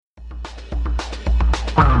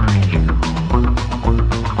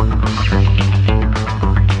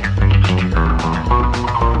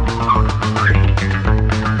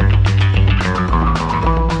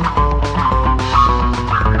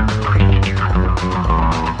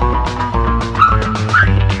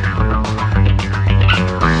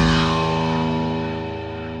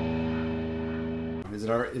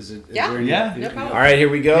Is it? Yeah. No All problem. right, here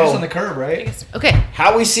we go. It's on the curb, right? Okay.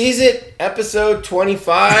 How We Sees It, episode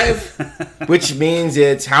 25, which means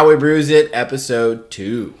it's How We Brews It, episode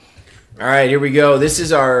 2. All right, here we go. This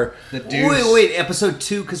is our... Wait, episode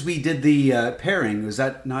 2, because we did the pairing. Was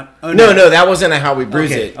that not... Oh, No, that wasn't a How We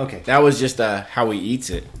Brews Okay, It. okay. That was just a How We Eats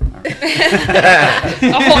It. A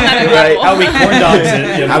whole nother Right. level. How we corn dogs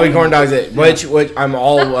it. How We Corn Dogs It, which I'm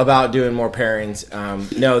all about doing more pairings.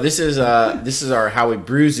 No, this is our How We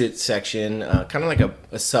Brews It section, kind of like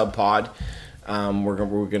a sub pod. We're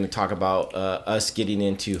going to talk about us getting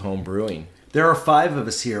into home brewing. There are 5 of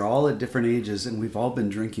us here, all at different ages, and we've all been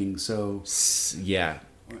drinking, so... Yeah.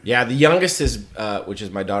 The youngest is, which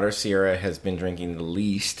is my daughter Sierra, has been drinking the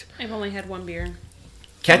least. I've only had one beer.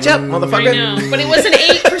 Catch up, I motherfucker. know, but it was an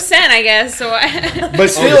 8%, I guess. So But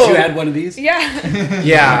still, Oh, you had one of these? yeah,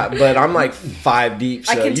 yeah. But I'm like 5 deep,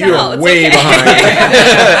 so I can you're tell. It's way okay. behind.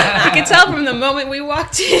 I could tell from the moment we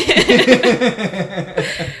walked in.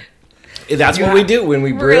 That's what we do when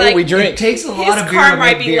we brew. like- We It drink. takes a His lot of beer car to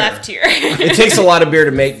might make be beer. left here. It takes a lot of beer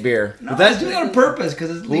to make beer. No, that's doing it on purpose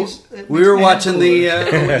because it leaves. We were watching the.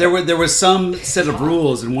 There was some set of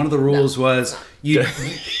rules, and one of the rules was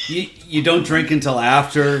you don't drink until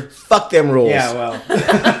after. Fuck them rules. Yeah,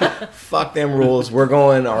 well, Fuck them rules. We're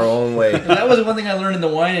going our own way. That was one thing I learned in the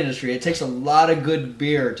wine industry. It takes a lot of good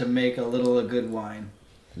beer to make a little of good wine.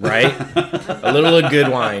 Right? A little of good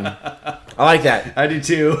wine. I like that. I do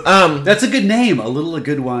too. Um, That's a good name. A little of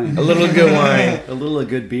good wine. a little good wine. A little of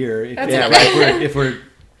good beer. If, That's Yeah, okay. if we're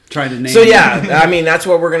trying to name. So yeah, I mean that's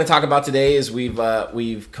what we're going to talk about today. Is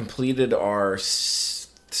we've completed our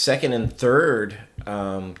second and third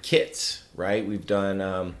kits. Right? We've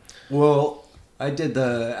done. Well, I did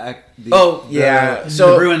the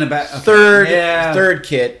So the brew in the back. third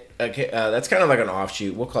kit. That's kind of like an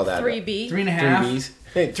offshoot. We'll call that 3B. 3.5. 3Bs.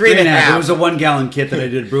 Three and a half. It was a 1 gallon kit that I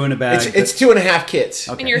did brew in a bag. It's 2.5 kits.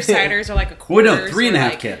 And your ciders are like a Well, quarter. no,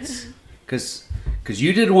 3.5 kits. Because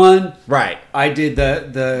you did one. Right. I did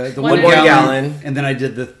the 1 One gallon, gallon. and then I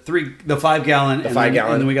did the 5 gallon, and 5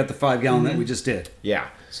 gallon. and then we got the 5 gallon that we just did. Yeah.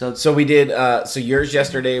 So So we did. So yours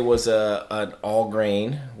yesterday was an all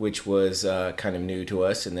grain, which was kind of new to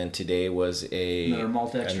us, and then today was Another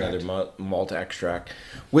malt extract. malt extract,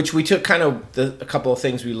 which we took kind of a couple of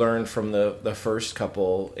things we learned from the first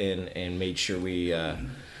couple and made sure we.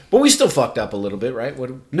 But we still fucked up a little bit, right? I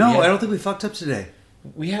don't think we fucked up today.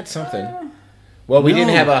 We had something. Well, we No.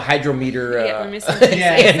 didn't have a hydrometer. Yeah, we're missing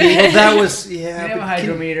Yeah, Well, that was we have a but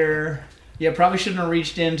hydrometer. Yeah, probably shouldn't have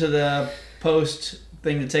reached into the post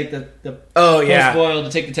thing to take the Oh yeah. post boil to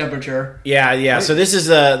take the temperature. Yeah. So this is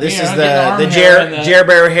the getting the arm hair and the- Jer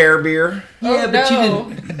Bear hair beer. Yeah, Oh, but no.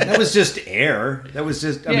 you didn't. That was just air. That was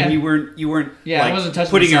just. I Yeah. mean, you weren't. Yeah, I like, wasn't touching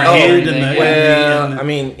putting the your side or hand in the. anything. Well, I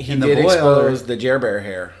mean, he in the did boil. expose the Jer Bear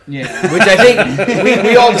hair. Yeah. Which I think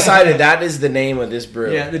we all decided that is the name of this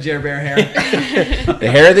brew. Yeah, the Jer Bear hair. The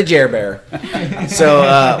hair of the Jer Bear. So,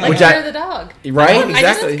 Like which hair of the dog. right? I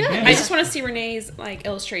Exactly. just, Yeah. I just want to see Renee's like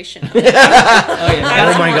illustration. Oh,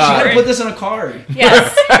 yeah. Oh my You God. gotta put this on a card.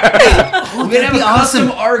 Yes. We're gonna have a custom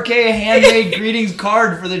RK handmade greetings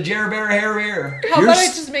card for the Jer Bear hair beer. How Your about I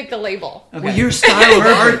s- just make the label? Okay. Well, your style of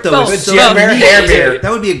art though The is so Jer Bear neat. hair beer.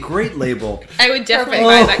 That would be a great label. I would definitely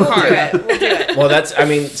Perfect. buy that card. We'll do it. Well,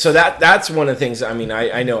 that's one of the things. I mean,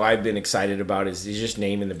 I know I've been excited about is just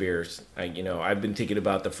naming the beers. I've been thinking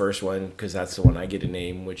about the first one because that's the one I get to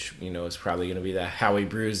name, which is probably going to be the How We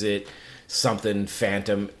Brews It, something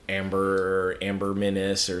Phantom Amber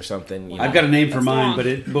Menace or something. I've got a name for That's mine,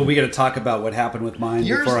 long. but we got to talk about what happened with mine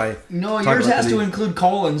before I. No, talk yours about has the to name. include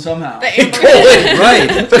colon somehow. The amber.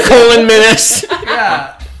 Right. the Colon Menace.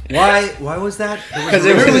 Yeah. Why was that? Because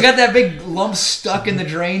Remember we got that big lump stuck in the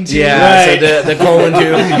drain too? Yeah, Right. so the colon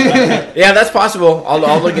too. Yeah, that's possible.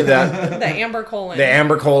 I'll look at that. The amber colon. The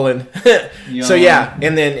amber colon. So yeah,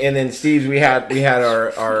 and then Steve's we had our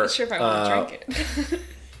I'm not sure if I want to drink it.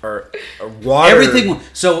 our water. Everything.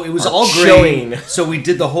 So it was Our all chilling. grain. So we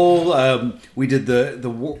did the whole. We did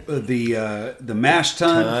the mash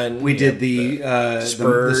tun. Tun, We did yep, the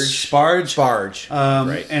Sparge. sparge.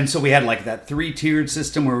 Right. And so we had like that 3-tiered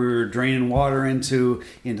system where we were draining water into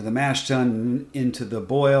the mash tun, into the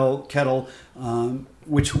boil kettle,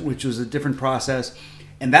 which was a different process,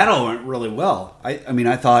 and that all went really well. I mean,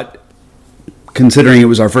 I thought, considering it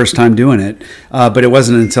was our first time doing it, but it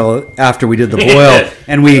wasn't until after we did the boil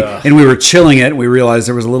and we were chilling it, and we realized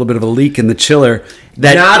there was a little bit of a leak in the chiller.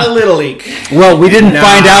 that Not a little leak. well, we didn't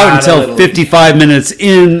find out Not a until little. 55 minutes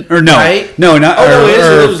in, or no, Right? no, not. Oh, no,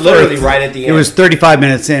 or- it was literally right at the It end. was 35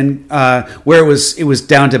 minutes in, where it was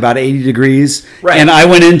down to about 80 degrees, Right. and I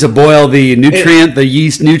went in to boil the nutrient, the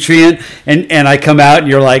yeast nutrient, and I come out, and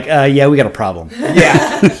you're like, yeah, we got a problem.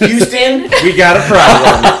 Yeah, Houston, we got a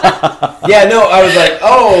problem. Yeah, no, I was like,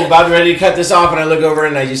 oh, about ready to cut this off, and I look over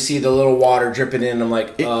and I just see the little water dripping in. I'm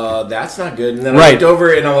like, that's not good. And then I Right. looked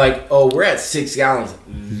over and I'm like, oh, we're at 6 gallons.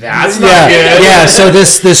 That's not Yeah, good. yeah. So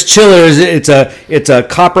this chiller is it's a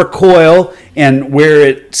copper coil, and where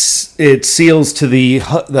it seals to the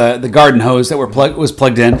garden hose that was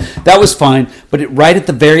plugged in, that was fine. But right at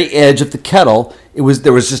the very edge of the kettle,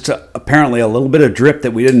 there was just apparently a little bit of drip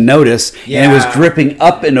that we didn't notice, and it was Yeah. dripping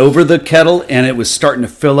up and over the kettle, and it was starting to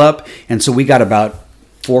fill up, and so we got about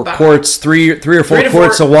 4 quarts, three or four 3 to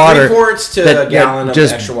quarts 4 of water, 3 quarts to a gallon of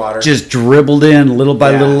just extra water. just dribbled in little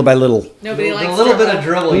by Yeah. little by little. Nobody likes a little bit of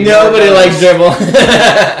dribble. dribbling. Nobody likes dribble.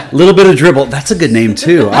 Little bit of dribble. That's a good name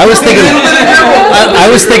too. I was thinking. I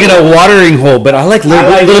was thinking a watering hole, but I like little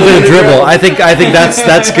bit of dribble. I think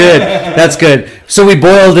that's good. That's good. So we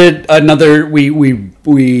boiled it another. We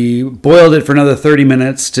boiled it for another 30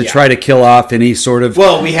 minutes to try to kill off any sort of.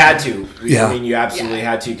 Well, we had to. Yeah. I mean, you absolutely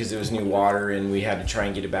had to because it was new water, and we had to try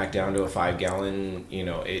and get it back down to a 5-gallon. You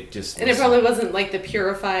know, it just. And it probably wasn't like the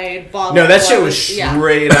purified bottle. No, that shit was Yeah.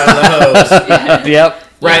 straight out of the hose. Yep.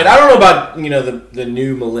 Right, I don't know about the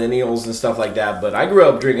new millennials and stuff like that, but I grew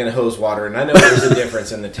up drinking hose water, and I know there's a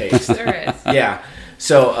difference in the taste. There is. Yeah,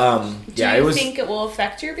 so Do yeah, you it was. think it will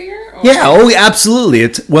affect your beer? Or? Yeah. Oh, absolutely.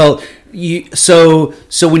 It's so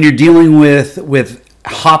when you're dealing with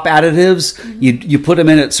hop additives, you put them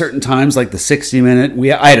in at certain times, like the 60-minute.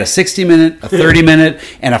 I had a 60-minute, a 30-minute,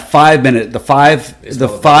 and a 5-minute. The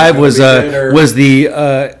five was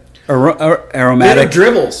the aromatic Bitter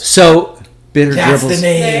dribbles. So bitter That's dribbles. the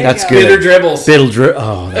name. That's There you good. Bitter dribbles.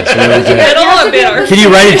 Oh, that's really good. Middle or bitter? Can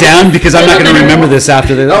you write it down because I'm not going to remember this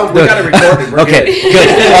after this? Oh, we got it recorded. We're Okay, good.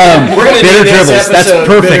 We're gonna Bitter do this dribbles. That's episode,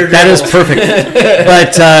 perfect. bitter That is dribbles. perfect.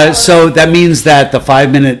 But so that means that the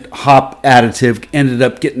 5-minute hop additive ended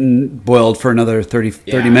up getting boiled for another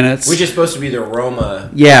 30 minutes. Which is supposed to be the aroma.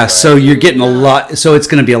 Yeah, so you're getting a lot. So it's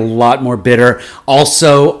going to be a lot more bitter.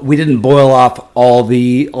 Also, we didn't boil off all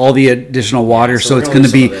the additional water, so so we're it's gonna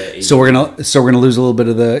going to lose be. some of the So we're going to lose a little bit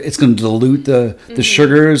of the. It's going to dilute the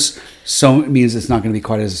sugars. So it means it's not going to be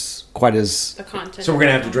quite as. The content. So we're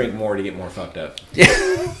gonna have to drink more to get more fucked up. Dang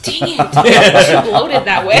it. Bloated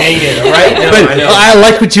that way. Right? No, But I know. I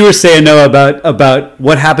like what you were saying, Noah, about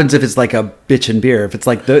what happens if it's like a bitchin' beer. If it's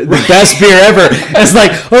like the best beer ever, it's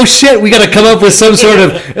like, oh shit, we got to come up with some sort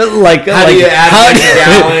of like. How do you add an extra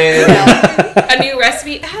gallon? A new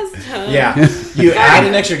recipe has tons. Yeah, you add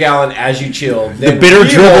an extra gallon as you chill. the bitter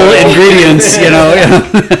dribble ingredients,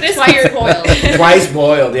 This beer boiled. Twice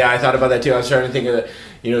boiled. Yeah, I thought about that too. I was trying to think of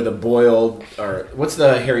the boiled, or what's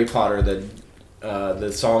the Harry Potter,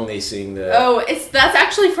 the song they sing. That's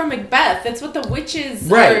actually from Macbeth. That's what the witches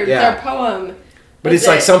Right, yeah. their poem. But it's Is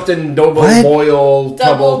like it something double What? boil,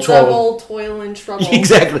 double trouble. toil and trouble.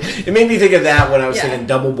 Exactly. It made me think of that when I was Yeah. singing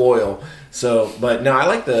double boil. So, but no, I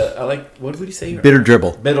like what would he say? bitter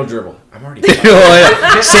dribble. Bitter dribble. I'm already. Say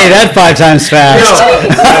that 5 times fast.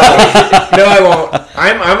 No, I won't.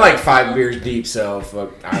 I'm like 5 beers deep, so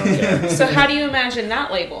fuck, I don't care. So how do you imagine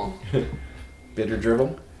that label? Bitter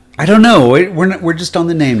dribble. I don't know. We're just on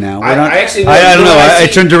the name now. We're not, I actually. I don't know. I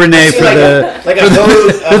see- turned to Renee I see for like the. a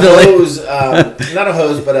hose, for the la- not a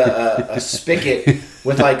hose, but a spigot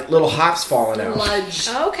with like little hops falling out. Sludge.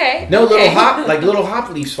 Okay. No, okay. little hop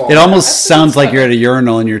leaves falling. It out. almost sounds like you're at a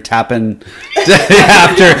urinal and you're tapping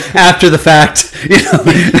after the fact.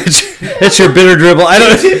 It's your bitter dribble. I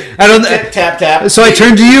don't. Tap tap tap. So I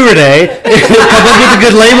turned to you, Renee. Come up with a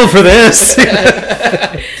good label for this.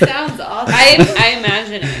 Sounds awesome. I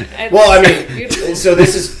imagine it. Well, I mean, Beautiful. so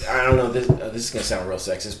this is, I don't know, this is going to sound real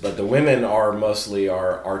sexist, but the women are mostly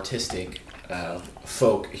our artistic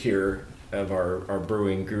folk here of our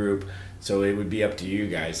brewing group, so it would be up to you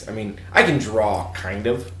guys. I mean, I can draw, kind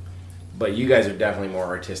of, but you guys are definitely more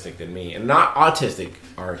artistic than me. And not autistic,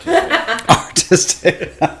 artistic.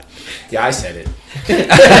 Artistic. Yeah, I said it. There's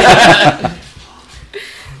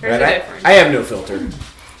Right, a difference. I have no filter.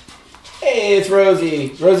 Hey, it's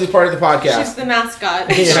Rosie. Rosie's part of the podcast. She's the mascot.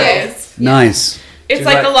 Yeah. She is. Nice. It's She's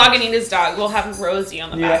like like- the Lagunitas dog. We'll have Rosie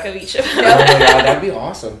on the back of each of Oh them. my god, that'd be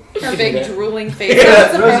awesome. Her big drooling face. Yeah,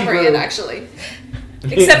 That's Rosie appropriate, Brew. actually.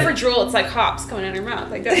 Except for drool, it's like hops coming in her mouth.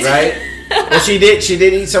 Like that's Right? Well, she did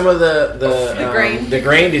eat some of the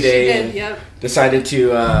grain today, She did, and yep. decided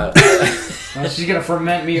to. Oh, she's gonna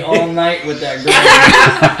ferment me all night with that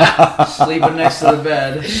grain. Sleeping next to the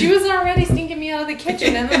bed. She was already sneaking me out of the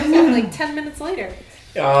kitchen, and it was only like 10 minutes later.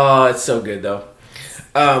 Oh, it's so good though.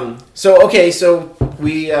 So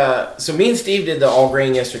me and Steve did the all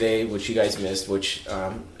grain yesterday, which you guys missed, which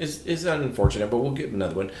is unfortunate, but we'll get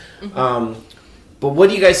another one. Mm-hmm. But what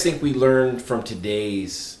do you guys think we learned from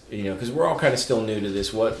today's? Because we're all kind of still new to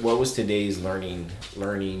this. What was today's learning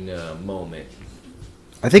moment?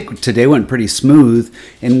 I think today went pretty smooth.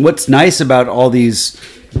 And what's nice about all these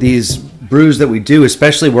brews that we do,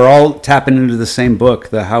 especially we're all tapping into the same book,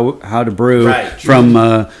 the How to Brew Right. from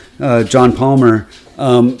John Palmer.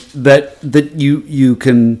 That you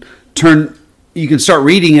can start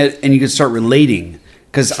reading it and you can start relating.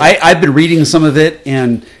 Because I've been reading some of it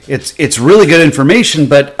and it's really good information,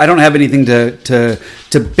 but I don't have anything to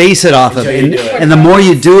base it off of. Until you do it. And the more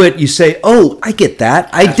you do it, you say, "Oh, I get that.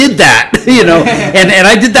 I did that," and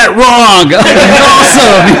I did that wrong.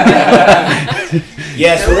 Awesome.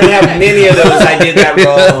 Yes, we're gonna have many of those. I did that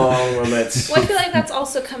wrong moments. Well, I feel like that's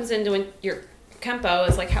also comes into when your Kempo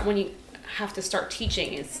is like when you have to start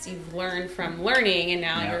teaching. It's you've learned from learning, and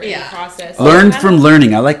now you're in the process. Learned from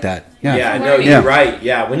learning. I like that. Yeah, no, learning. you're right.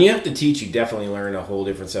 Yeah, when you have to teach, you definitely learn a whole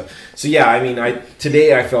different stuff. So yeah, I mean,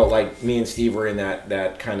 today I felt like me and Steve were in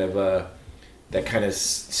that kind of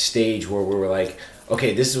stage where we were like,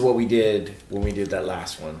 okay, this is what we did when we did that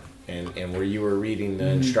last one, and where you were reading the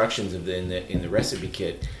instructions of in the recipe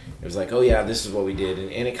kit. It was like, oh yeah, this is what we did,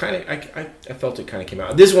 and it kind of I felt it kind of came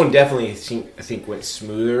out. This one definitely I think went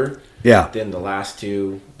smoother. Yeah. Than the last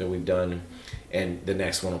two that we've done, and the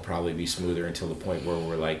next one will probably be smoother until the point where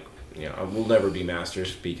we're like, we'll never be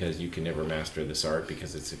masters because you can never master this art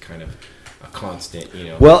because it's a kind of a constant,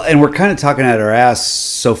 Well, and we're kind of talking at our ass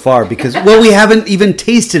so far because we haven't even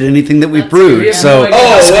tasted anything that we brewed. true. So right?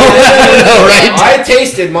 I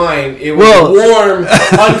tasted mine. It was warm,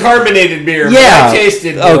 uncarbonated beer. Yeah. But I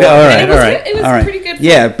tasted. Okay, all right, It was all right, it was all right. pretty good.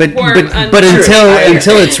 Yeah, but warm,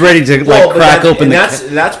 until it's ready to crack open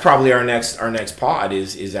that's probably our next pod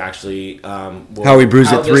is actually How we brews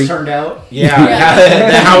How it 3. this turned out.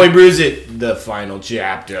 Yeah, how we brews it, the final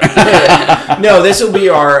chapter. No, this will be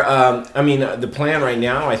our. The plan right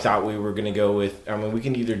now. I thought we were going to go with. We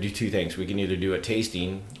can either do two things. We can either do a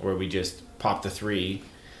tasting where we just pop the 3,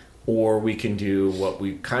 or we can do what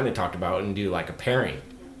we kind of talked about and do like a pairing.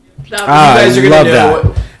 I You guys are love gonna know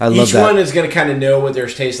that. I love each that. one is going to kind of know what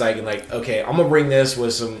theirs tastes like, and like, okay, I'm gonna bring this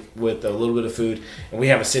with a little bit of food, and we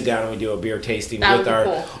have a sit down and we do a beer tasting That with would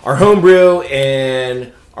be our home brew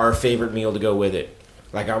and our favorite meal to go with it.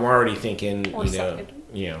 Like I'm already thinking, Or side.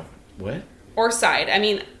 What? Or side. I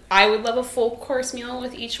mean, I would love a full course meal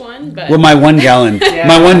with each one, but Well, my 1 gallon,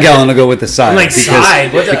 my 1 gallon will go with the side. I'm like,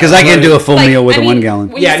 side? What the- because I can't do a full Like, meal with I a 1 mean, gallon.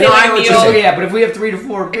 when you Yeah, say no, like I would meal- just Oh yeah, but if we have 3 to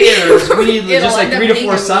 4 beers, we need It'll just like end up 3 to being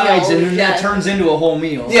 4 a sides, meal, and then that yeah. turns into a whole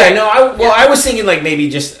meal. Yeah, no. I was thinking like maybe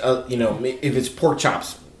just if it's pork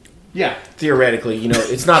chops. Yeah. Theoretically,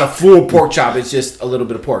 it's not a full pork chop. It's just a little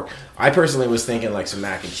bit of pork. I personally was thinking like some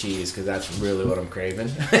mac and cheese because that's really what I'm craving.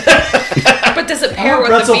 But does it pair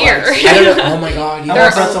want with the pretzel beer? bites. I don't know. Oh my god! I They're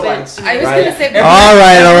want pretzel open. bites. I was Right. gonna say, All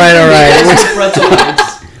right. Just pretzel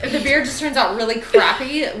bites. if the beer just turns out really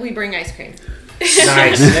crappy, we bring ice cream.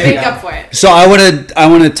 Nice. Make up for it. So I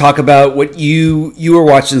want to talk about what you were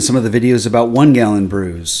watching some of the videos about 1 gallon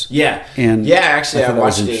brews. Yeah, And actually, I I thought that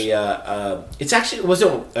was watched it's actually it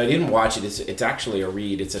wasn't. I didn't watch it. It's actually a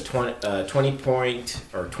read. It's a 20 point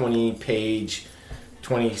or 20 page,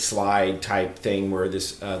 20 slide type thing where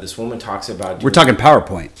this woman talks about. We're talking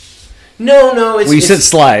PowerPoint. No. It's Well, you said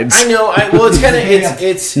slides. I know. It's kind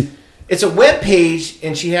of it's a web page,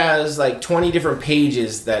 and she has like 20 different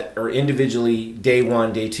pages that are individually day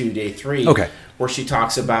 1, day 2, day 3. Okay. Where she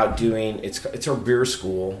talks about doing it's her beer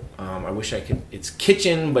school. I wish I could. It's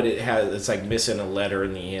kitchen, but it's like missing a letter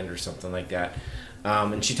in the end or something like that.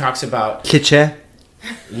 And she talks about Kitchen.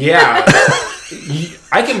 yeah.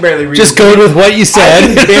 I can barely read. Just going with what you I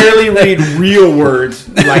said. can barely read real words.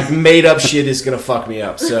 Like made up shit is gonna fuck me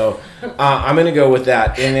up. So I'm gonna go with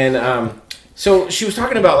that. And then so she was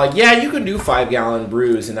talking about like, yeah, you can do 5 gallon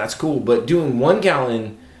brews and that's cool, but doing 1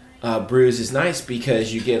 gallon brews is nice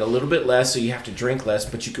because you get a little bit less, so you have to drink less,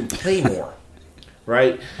 but you can play more,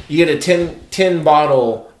 right? You get a 10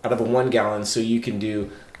 bottle out of a 1 gallon, so you can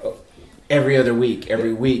do every other week,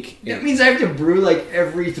 every week. That means I have to brew like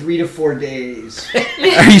every 3 to 4 days.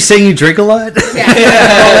 Are you saying you drink a lot? Pouring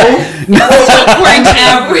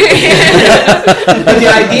every- But the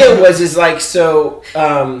idea is like so.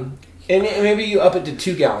 and maybe you up it to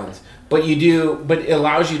 2 gallons. But it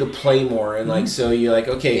allows you to play more, and like so you're like,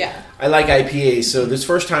 okay, Yeah. I like IPAs, so this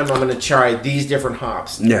first time I'm gonna try these different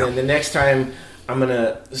hops, Yeah. and then the next time I'm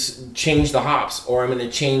gonna change the hops, or I'm gonna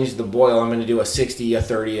change the boil. I'm gonna do a 60, a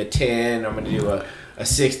 30, a 10. I'm gonna do a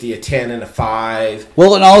 60, a 10, and a 5.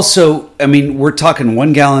 Well, and also, I mean, we're talking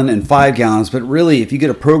 1 gallon and 5 gallons, but really, if you get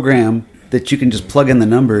a program that you can just plug in the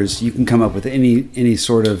numbers, you can come up with any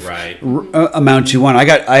sort of Right. amount you want.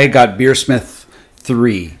 I got Beersmith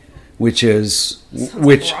 3, which is Sounds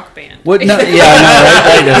which like a rock band. what? No, yeah,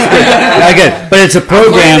 I know, right? I get, but it's a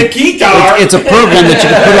program. the guitar. It's a program that you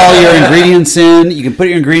can put all your ingredients in. You can put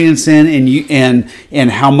your ingredients in,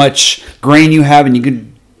 and how much grain you have, and you can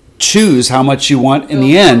choose how much you want in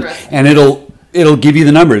the end, and it'll give you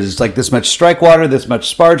the numbers. It's like this much strike water, this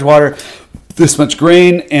much sparge water, this much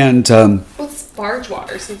grain, and What's sparge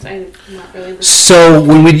water? Since I'm not really. so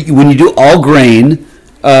when you do all grain,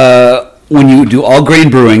 when you do all grain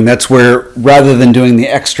brewing, that's where rather than doing the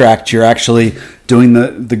extract, you're actually doing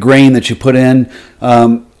the grain that you put in.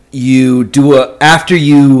 You do after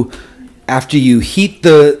you heat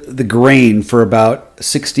the grain for about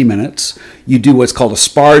 60 minutes, you do what's called a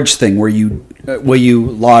sparge thing, where you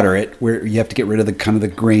lauter it, where you have to get rid of the kind of the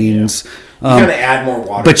grains. You gotta add more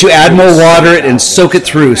water, But you add more water Soak and soak it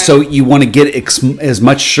through. Okay. So you want to get as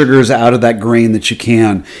much sugars out of that grain that you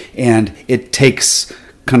can, and it takes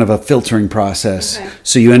kind of a filtering process. Okay.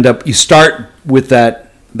 So you start with that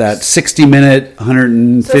 60-minute, So sparge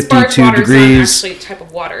 152 water is not degrees. actually a type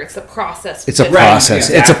of water. It's a process. It's a within- process.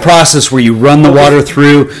 Right, It's a exactly. process where you run the water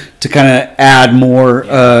through to kind of add more,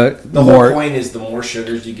 The whole more, point is the more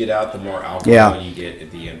sugars you get out, the more alcohol Yeah. you get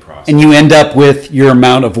at the end process. and you end up with your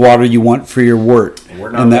amount of water you want for your wort. And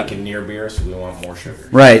we're not And that- making near beer, so we want more sugar.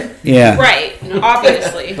 Right? Yeah. Right.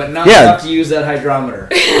 Obviously. But not Yeah. enough to use that hydrometer.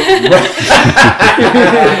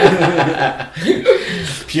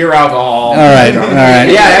 Pure alcohol. All right. All right.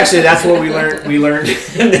 Yeah, actually, that's what we learned. We learned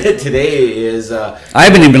today is I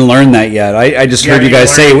haven't even learned that yet. I just You heard you haven't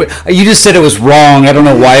guys say even it. You just said it was wrong. I don't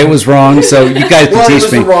know why it was wrong. So you guys can well, it teach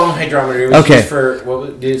was me. the wrong hydrometer. It was Okay. just for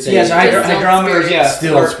what did it say? Yeah, so Distilled hydrometers, yeah,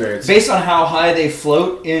 Distilled are spirits. based on how high they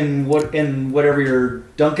float in whatever you're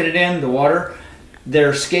dunking it in, the water.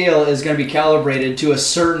 Their scale is going to be calibrated to a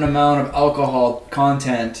certain amount of alcohol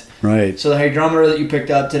content. Right. So the hydrometer that you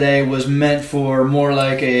picked up today was meant for more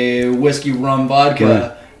like a whiskey, rum,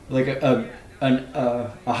 vodka, like a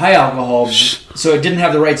high alcohol. So it didn't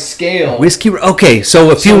have the right scale. Whiskey. Okay.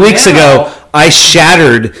 So a few So weeks now- ago, I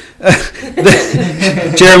shattered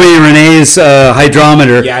Jeremy and Renee's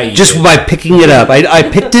hydrometer Yeah, you just did. by picking it up. I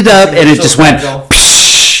picked it up and it So just went fragile.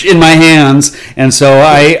 in my hands, and so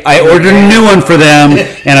I ordered a new one for them,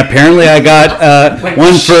 and apparently I got Went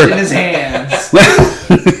one shit in for. his hands.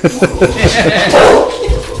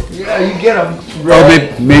 Yeah, you get them.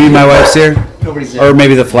 Oh, maybe my wife's here, Nobody's there. or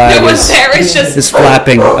maybe the flag No one's is there. It's just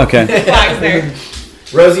flapping. Okay. flags there.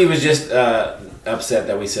 Rosie was just upset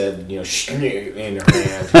that we said, in her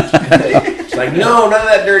hand. She's like, no, none of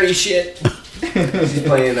that dirty shit. She's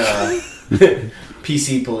playing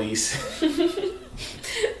PC police.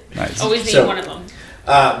 Nice. Always need So- one of them.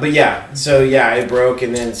 But yeah, so yeah, it broke,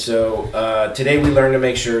 and then so today we learned to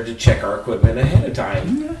make sure to check our equipment ahead of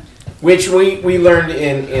time, which we learned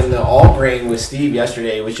in the all grain with Steve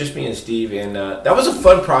yesterday. It was just me and Steve, and that was a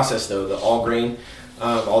fun process though. The all grain,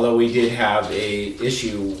 although we did have a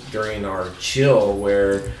issue during our chill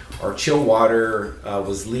where our chill water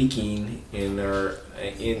was leaking and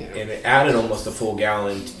it added almost a full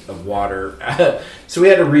gallon of water, so we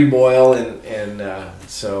had to reboil and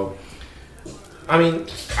so. I mean,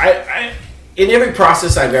 I in every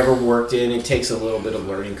process I've ever worked in, it takes a little bit of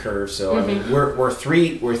learning curve. So I mean, we're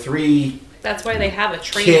three. That's why they have a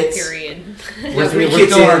training Kids. period. We're three We're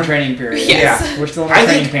kids still in our in. training period. Yes. Yeah. We're still in our I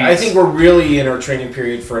training think pants. we're really in our training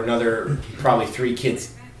period for another probably 3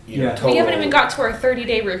 kids. Yeah. Total. We haven't even got to our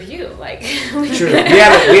 30-day review. Like, True. We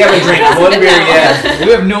haven't drank one beer yet.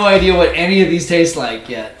 We have no idea what any of these taste like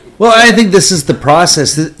yet. Well, I think this is the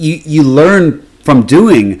process that you learn from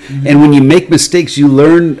doing, and when you make mistakes, you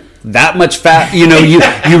learn that much fast. You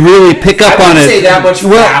really pick up I on wouldn't it. say that much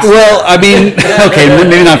faster. Well, I mean, okay,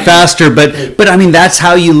 maybe not faster, but I mean that's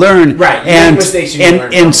how you learn. Right, you make And mistakes and you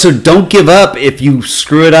learn from and it. so don't give up if you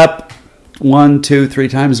screw it up 1, 2, 3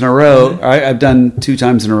 times in a row. I've done 2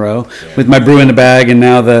 times in a row with my brew in the bag, and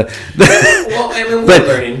now the Well, I mean, we're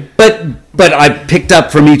learning. but I picked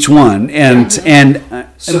up from each one, and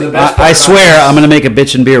So the best I part swear about I'm going to make a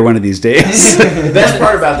bitchin' beer one of these days. the best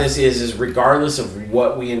part about this is regardless of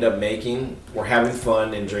what we end up making, we're having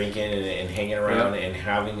fun and drinking and hanging around and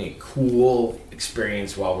having a cool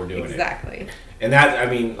experience while we're doing it. Exactly. And that,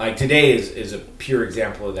 I mean, like today is a pure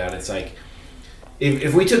example of that. It's like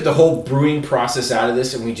if we took the whole brewing process out of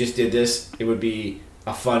this and we just did this, it would be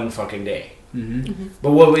a fun fucking day.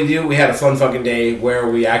 But what we do, we had a fun fucking day where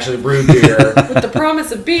we actually brewed beer. With the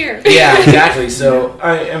promise of beer. Yeah, exactly. So,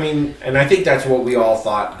 I mean, and I think that's what we all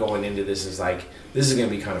thought going into this is like, this is going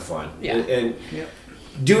to be kind of fun. Yeah. And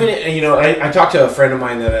doing it, and, you know, I talked to a friend of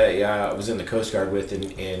mine that I was in the Coast Guard with,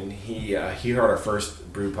 and he heard our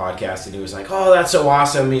first brew podcast, and he was like, oh, that's so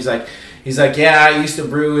awesome. He's like, yeah, I used to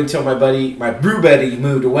brew until my brew buddy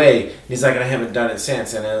moved away. He's like, and I haven't done it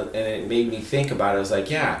since. And it made me think about it. I was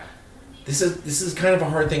like, yeah. This is kind of a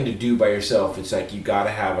hard thing to do by yourself. It's like you got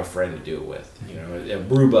to have a friend to do it with, you know, a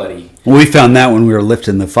brew buddy. We found that when we were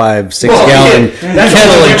lifting the 5-6 Well, gallon that's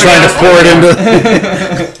kettle and trying to pour it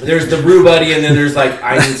into. There's the brew buddy, and then there's like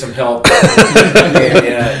I need some help.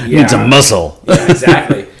 Need some muscle. Yeah,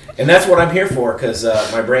 exactly. And that's what I'm here for, because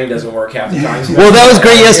my brain doesn't work half the time. Well, that was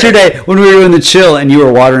great yesterday when we were in the chill and you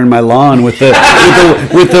were watering my lawn with the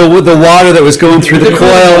with the water that was going through the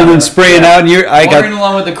coil and then spraying out. And Watering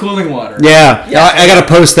along with the cooling water. Yeah, I got to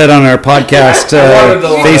post that on our podcast. watered the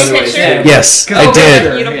lawn Facebook. anyways, yeah. Yes, I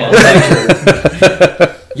did. Beautiful.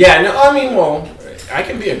 Yeah, no, I mean, well, I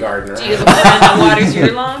can be a gardener. Do you have a friend that waters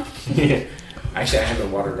your lawn? Yeah. Actually, I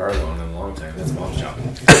haven't watered our lawn in a long time. That's mom's job.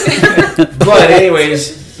 But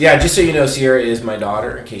anyways, yeah, just so you know, Sierra is my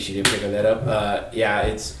daughter, in case you didn't pick that up. Yeah,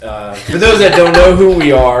 it's for those that don't know who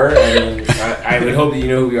we are, I mean, I would hope that you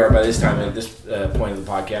know who we are by this time at this point of the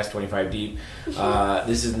podcast, 25 Deep.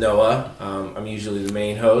 This is Noah. I'm usually the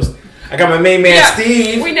main host. I got my main man,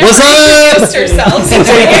 Steve. We never What's up? introduced ourselves. That's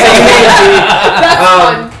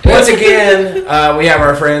fun. Once again, we have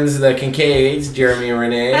our friends, the Kincaids, Jeremy and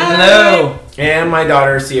Renee. Hello. And my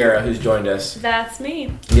daughter, Sierra, who's joined us. That's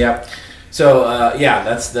me. Yep. So, yeah,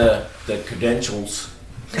 that's the credentials.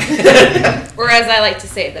 Or as I like to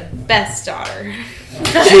say, the best daughter.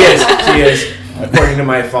 She is. According to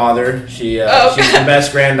my father, she's the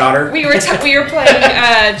best granddaughter. We were playing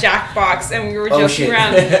Jackbox, and we were joking shit.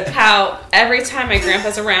 around how every time my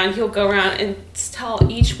grandpa's around, he'll go around and tell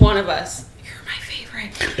each one of us, "You're my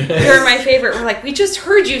favorite. You're my favorite." We're like, "We just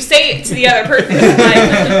heard you say it to the other person."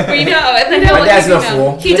 Like, we know, and then My dad's no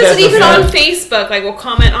fool. He My does it dad's no even fool. on Facebook. Like, we'll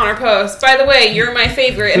comment on our post. By the way, you're my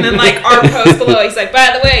favorite, and then like our post below, he's like, "By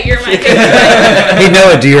the way, you're my favorite." Hey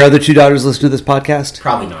Noah, do your other two daughters listen to this podcast?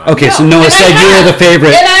 Probably not. Okay, so No, Noah and I said you were have. the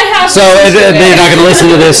favorite. And I have So listened to they're it. not going to listen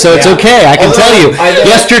to this, so it's Yeah. okay. I can Although, tell you. I know-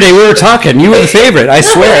 Yesterday we were talking. You were the favorite. I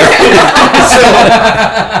swear.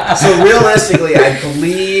 So realistically, I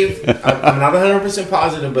believe, I'm not 100%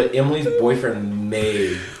 positive, but Emily's boyfriend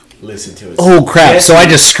may listen to it. Oh crap! Yes, So I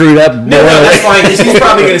just screwed up. No, that's fine, because he's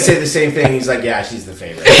probably going to say the same thing. He's like, yeah, she's the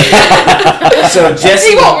favorite. So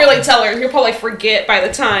Jesse... He won't really tell her. He'll probably forget by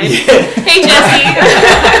the time. Hey, Jesse.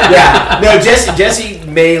 Yeah, no, Jesse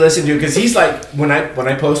may listen to it, because he's like, when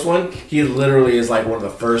I post one, he literally is like one of the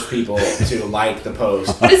first people to like the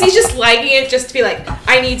post. But is he just liking it just to be like,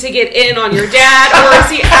 I need to get in on your dad? Or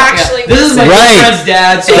is he actually... This is my Right. friend's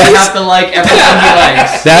dad, so I have to like everything he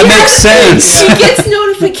likes. That makes sense. He gets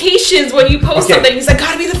notifications when you post Okay. something. He's like,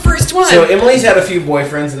 gotta be the first one. So Emily's had a few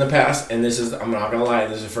boyfriends in the past, and this is, I'm not going to lie,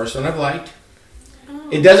 this is the first one I've liked.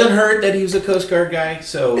 It doesn't hurt that he was a Coast Guard guy,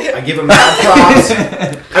 so I give him props.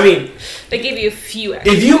 I mean, They give you a few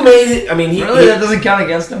extra. if you made it, I mean, he... Really, that doesn't count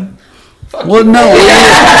against him. Well, no.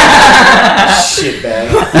 Shit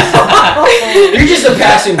bag. You're just a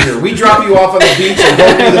passenger. We drop you off on the beach and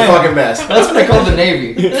don't do the fucking best. That's what they call the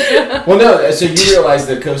Navy. Well, no. So you realize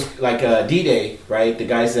the coast, like D-Day, right? The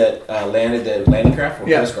guys that landed the landing craft were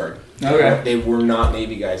Yeah. Coast Guard. Okay. They were not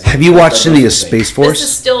Navy guys. Have you watched any of Space This is Force?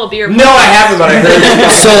 still a beer. No, I haven't, but I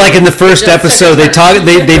heard. So, like in the first episode, they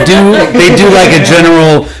do like a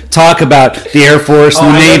general talk about the Air Force and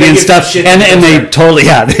Oh, the I know Navy they and give stuff, shit and to they Coast totally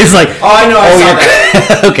it's like Oh, I know. I saw you're-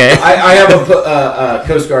 that. okay. I have a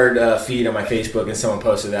Coast Guard feed on my Facebook, and someone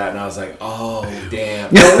posted that, and I was like, oh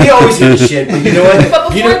damn. No, we always hear the shit, but you know what? But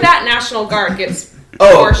You before know- that, National Guard gets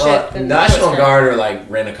Oh, more shit than National Coast Guard are like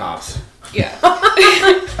rent-a-cops. Yeah.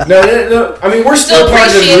 No. I mean, we're still part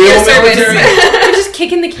of the appreciate real your service. military. You're just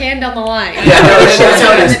kicking the can down the line. Yeah, no, that's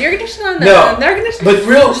how it is. And then you're gonna shit on them. No, and they're gonna shit. But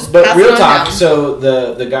real pass it on talk. down. So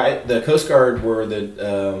the Coast Guard were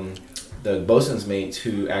the bosun's mates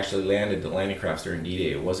who actually landed the landing crafts during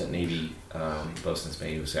D-Day. It wasn't Navy Bosun's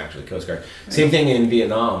mate. He was actually Coast Guard. Same thing in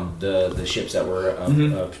Vietnam. The ships that were up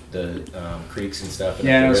the creeks and stuff. And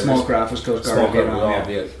Yeah, up the small rivers. craft was Coast Guard. Small in craft,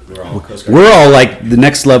 Vietnam, we're all Coast Guard. We're all like the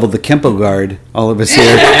next level, the Kempo Guard. All of us here.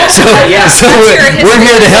 So, Yeah. so That's your we're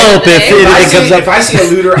here to help if history anything comes up. If I see a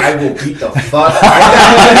looter, I will beat the fuck. I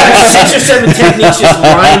got 6 or 7 techniques just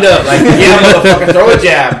lined up. Like, yeah, motherfucker, throw a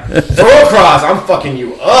jab, throw a cross. I'm fucking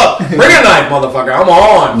you up. Bring a knife, motherfucker. I'm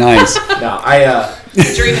on. Nice. No, I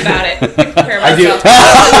Dream about it. Prepare I do. myself.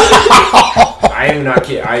 I am not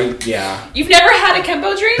kidding. Yeah, You've never had a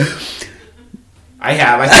Kempo dream? I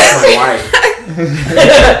have. I said my wife.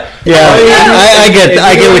 Yeah,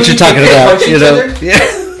 I get what you're talking about. Punch You each know. other?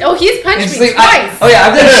 Yeah. Oh, he's punched In me sleep, twice.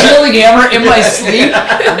 I've done a shielding hammer in my sleep.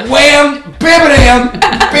 Wham, bam,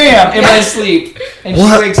 bam, in my sleep, and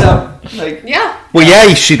What? she wakes up like. Yeah. Well,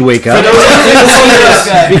 yeah, she'd wake For up. those that didn't see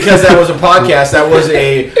us, because that was a podcast, that was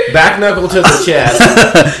a back knuckle to the chest,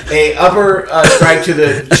 a upper strike to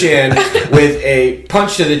the chin with a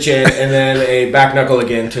punch to the chin, and then a back knuckle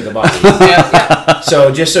again to the body.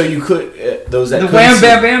 So just so you could, those that The couldn't wham, see-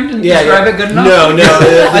 bam, bam didn't describe it good enough? No, the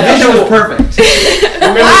I think that was visual- perfect.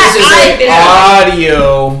 Remember, this is I an did.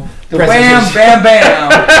 audio. The wham, presentation. bam, bam.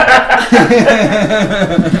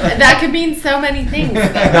 That could mean so many things.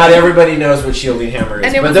 though. Not everybody knows what shielding hammer is,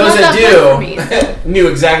 And it but was those not that that fun for do knew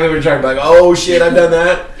exactly what you're talking about. Like, oh shit, I've done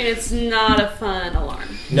that. And it's not a fun alarm.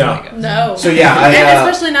 No. No. So yeah, and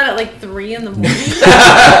especially not at like 3 in the morning. What the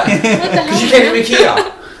hell? because you can't even man? key out,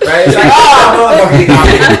 right? It's like, oh, motherfucker, you got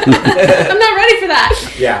me. I'm not ready for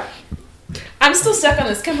that. Yeah. I'm still stuck on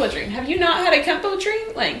this Kempo dream. Have you not had a Kempo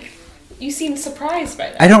dream? Like, you seem surprised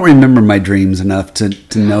by that. I don't remember my dreams enough to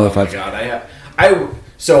know if Oh my I've. god,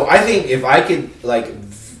 so I think if I could like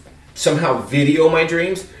somehow video my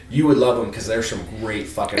dreams, you would love them because there's some great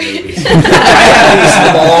fucking movies. I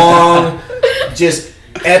have these long, just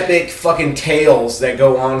epic fucking tales that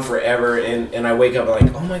go on forever, and I wake up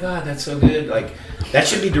like, oh my god, that's so good. Like that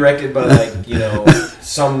should be directed by like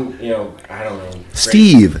some I don't know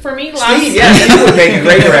Steve. For me, last Steve, yeah, Steve would make a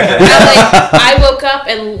great director. I woke up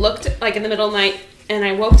and looked like in the middle of the night, and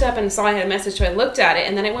I woke up and saw I had a message, so I looked at it,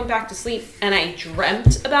 and then I went back to sleep, and I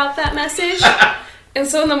dreamt about that message. And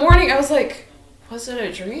so in the morning, I was like, was it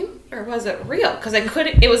a dream or was it real? Because I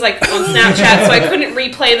couldn't. It was like on Snapchat, so I couldn't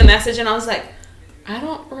replay the message, and I was like, I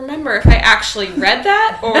don't remember if I actually read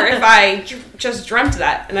that or if I just dreamt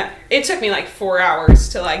that. And it took me like 4 hours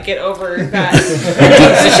to like get over that.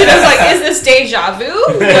 So she was like, is this deja vu?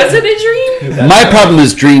 Was it a dream? My problem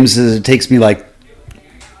is dreams is it takes me like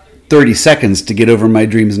 30 seconds to get over my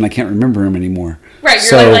dreams and I can't remember them anymore. Right, you're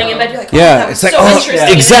So, like laying in bed, you're like, oh, yeah, that was it's like, so oh, interesting. yeah.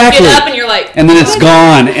 And Exactly. then you get up and you're like, And then it's what?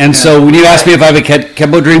 gone. And so when you ask me if I've had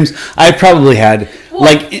Kempo dreams, I probably had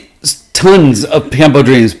tons of Kempo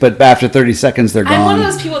dreams, but after 30 seconds they're I'm one gone.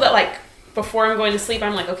 of those people that like, before I'm going to sleep,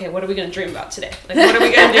 I'm like, okay, what are we going to dream about today? Like, what are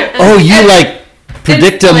we going to do? Oh, you And- like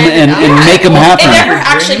predict them plan it and out. make them Well, happen. It never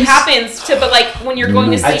actually Dreams? happens to, but like when you're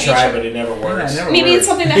going to sleep, I you try, try- but it never works. never maybe it's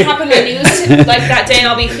works. something that happened in the news like that day, and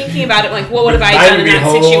I'll be thinking about it, like, well, what have I Mine done would in be a that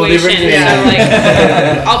whole situation? different thing. So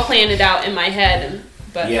like, I'll plan it out in my head,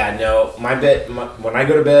 but Yeah, no. My bed. When I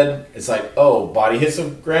go to bed, it's like, oh, body hits the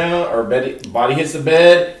ground, or body hits the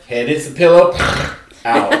bed, head hits the pillow,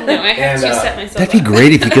 out. no, I have to set myself. That'd be up.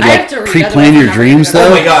 great if you could I have like to read pre-plan otherwise your I'm not dreams gonna-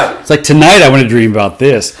 though. Oh my god. It's like tonight I want to dream about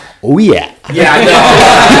this. Oh yeah. Yeah, I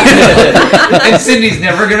know. And Cindy's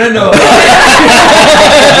never gonna know.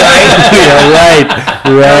 Yeah, right.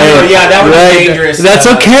 Oh, yeah, that would be right. dangerous. That's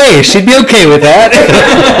okay. She'd be okay with that.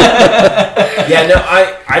 Yeah, no.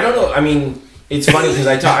 I don't know. I mean, it's funny because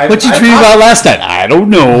I talk. What'd you dream about last night? I don't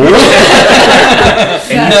know.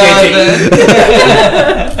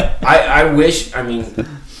 I wish. I mean,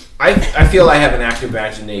 I feel I have an active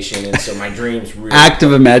imagination, and so my dreams really.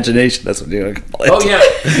 Active imagination. That's what you're gonna call it. Oh yeah.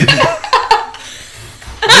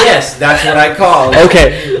 Yes, that's what I call it.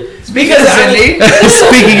 Okay. Because Cindy.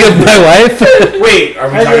 Speaking of my wife. Wait, are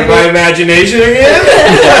we talking about imagination again?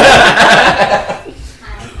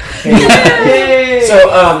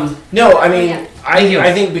 So, no, I mean,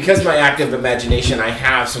 I think because my active imagination, I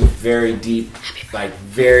have some very deep, like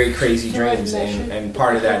very crazy dreams, and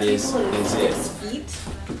part of that is it. feet.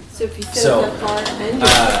 So if you sit So, in the car and you're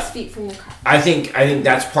 6 feet from the car. I think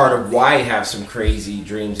that's part of why I have some crazy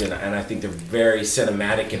dreams, and I think they're very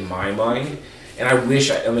cinematic in my mind. And I wish,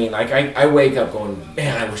 I wake up going,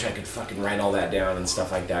 man, I wish I could fucking write all that down and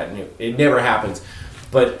stuff like that. And it never happens.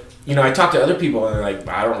 But, I talk to other people and they're like,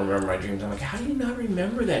 I don't remember my dreams. I'm like, how do you not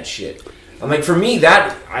remember that shit? I'm like, for me,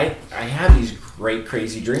 that, I have these great,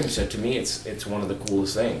 crazy dreams. So to me, it's one of the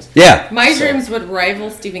coolest things. Yeah. My So- dreams would rival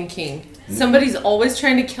Stephen King. Somebody's always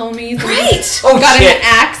trying to kill me. Right. Oh, Got shit. an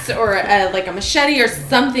axe axe or like a machete or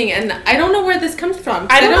something, and I don't know where this comes from.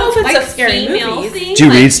 I don't know if it's like a scary female movies. thing. Do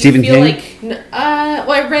you read like, Stephen feel King? Like,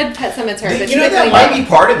 Well, I read Pet Sematary, but You know, that might be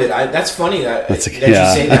part of it. That's funny that That's you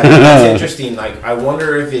yeah. say that. That's interesting. Like, I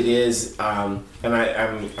wonder if it is, and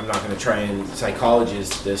I'm not going to try and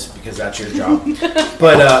psychologist this because that's your job.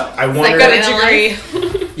 But I wonder. got a degree.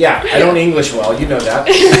 Yeah, I don't English well. You know that.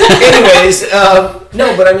 Anyways,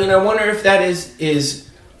 no, but I mean, I wonder if that is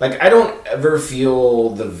like, I don't ever feel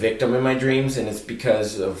the victim in my dreams, and it's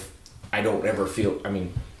because of I don't ever feel. I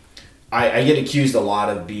mean, I get accused a lot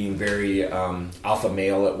of being very alpha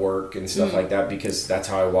male at work and stuff like that because that's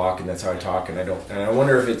how I walk and that's how I talk, and I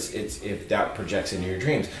wonder if it's if that projects into your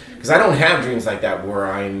dreams, because I don't have dreams like that where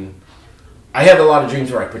I have a lot of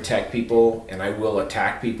dreams where I protect people and I will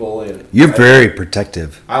attack people, and You're very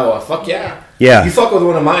protective. oh fuck yeah. Yeah. You fuck with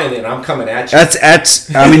one of mine and I'm coming at you.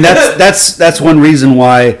 That's I mean that's one reason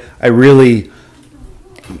why I really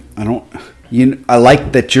I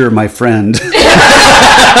like that you're my friend. Is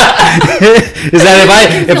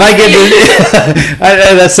that if I get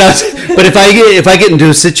into that sounds, but if I get into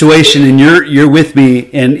a situation and you're with me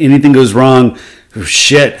and anything goes wrong, oh,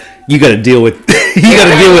 shit, you got to deal with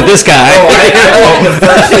this guy. Oh, I the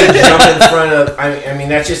first thing to jump in front of. I mean,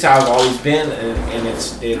 that's just how I've always been, and I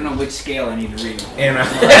don't know which scale I need to read. and I'm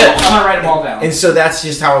gonna write them all down. and so that's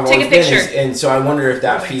just how I've Take always a been. picture. And so I wonder if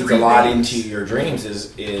that Like feeds a 3 lot things. into your dreams.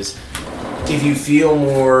 Is if you feel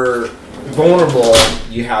more vulnerable,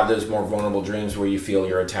 you have those more vulnerable dreams where you feel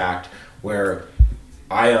you're attacked. Where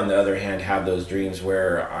I, on the other hand, have those dreams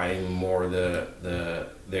where I'm more the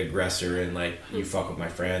aggressor, and like, you fuck with my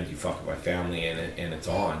friend, you fuck with my family, and it's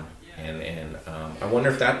on. And I wonder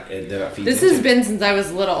if that feeds This into has been since I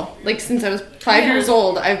was little. Like, since I was 5 years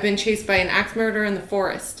old, I've been chased by an axe murderer in the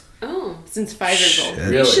forest. oh. Since 5 years old.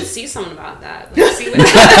 Really? You should see someone about that. Like, see what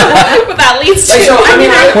that leads to. Like, so, I mean,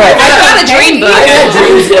 I've got a dream book. I've had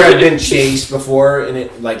dreams where I've been chased before, and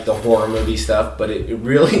it like the horror movie stuff, but it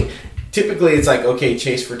really, typically it's like, okay,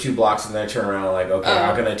 chase for 2 blocks, and then I turn around and like, okay,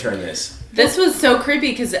 how can I turn this? This was so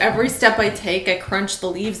creepy because every step I take, I crunch the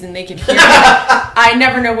leaves and they can hear me. I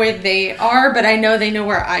never know where they are, but I know they know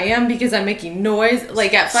where I am because I'm making noise.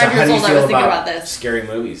 Like, at 5 So how years do you old, I feel was thinking about this. Scary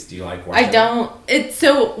movies. Do you like watching? I don't. It's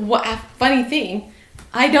so funny thing.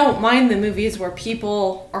 I don't mind the movies where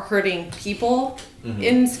people are hurting people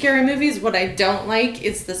in scary movies. What I don't like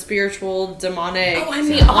is the spiritual, demonic, Oh, I'm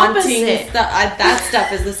the haunting opposite. stuff. That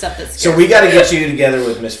stuff is the stuff that scares So we got to get you together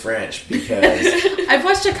with Miss French, because me. I've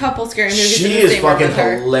watched a couple scary movies. in she the is same room fucking with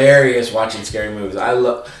her. hilarious watching scary movies. I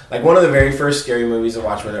love, like, one of the very first scary movies I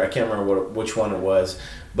watched with her. I can't remember which one it was,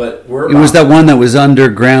 but It was that one that was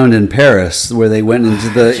underground in Paris where they went into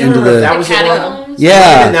the that was the one. Catacombs?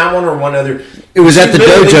 Yeah. Even that one or one other. It was at the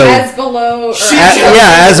dojo. As below, or She-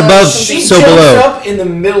 as above, She so jumps below. up in the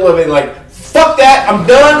middle of it like, fuck that, I'm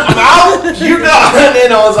done, I'm out, you're done.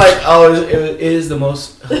 And I was like, oh, it is the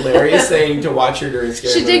most hilarious thing to watch her during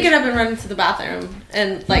scary She did movies. get up and run into the bathroom,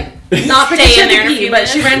 and like not because Stay she in had there to in a pee, few but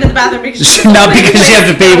she minutes. ran to the bathroom because she Not because you have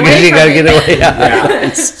to pay, because you got to get away.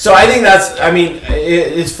 Yeah. So I think that's, I mean,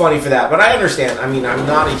 it's funny for that, but I understand. I mean, I'm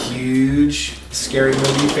not a huge scary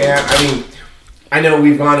movie fan. I mean, I know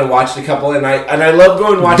we've gone and watched a couple, and I love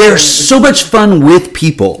going and watching. They're so much fun with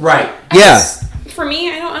people. Right. Yeah. For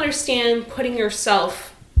me, I don't understand putting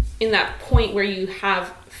yourself in that point where you have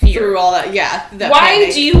fear. through all that. Yeah. That Why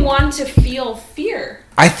panic. do you want to feel fear?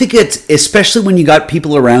 I think it's, especially when you got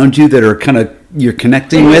people around you that are kind of, you're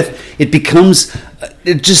connecting with, it becomes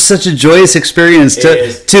it's just such a joyous experience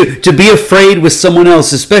to be afraid with someone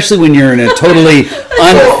else, especially when you're in a totally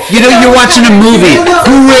you're watching a movie.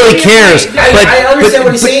 Who really cares? I understand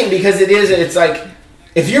what he's saying, because it's like,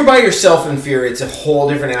 if you're by yourself in fear, it's a whole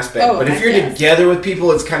different aspect. Oh, but if heck you're yes. together with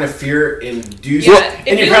people, it's kind of fear induced. Yeah, and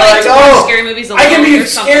if you're you kind like of to like, watch oh, scary movies I can alone, be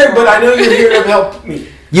there's something scared, but wrong. I know you're here to help me.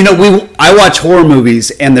 You know, I watch horror movies,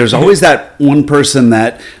 and there's always that one person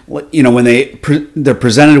that, you know, when they're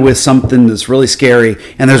presented with something that's really scary,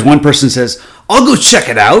 and there's one person who says, "I'll go check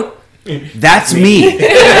it out." That's me.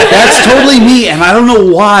 That's totally me, and I don't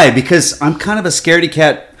know why, because I'm kind of a scaredy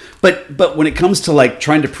cat. But when it comes to like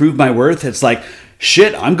trying to prove my worth, it's like,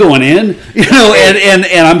 shit, I'm going in, you know,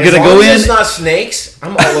 and I'm gonna go in. It's not snakes.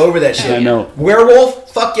 I'm all over that shit. I know.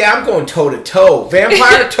 Werewolf, fuck yeah, I'm going toe to toe.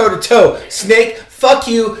 Vampire, toe to toe. Snake, fuck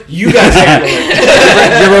you. You guys handle it.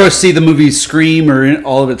 Did you ever see the movie Scream or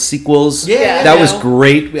all of its sequels? Yeah. That was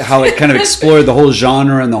great, how it kind of explored the whole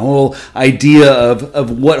genre and the whole idea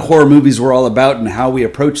of what horror movies were all about and how we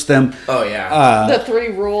approach them. Oh, yeah. The 3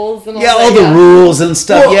 rules and all Yeah, that. all the rules and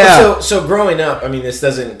stuff. Well, yeah. So growing up, I mean, this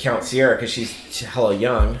doesn't count Sierra because she's hella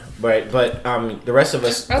young, right? But the rest of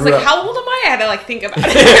us. I was grew like, up- how old am I? I had to like think about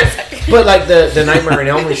it. But like the Nightmare on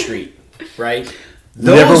Elm Street, right?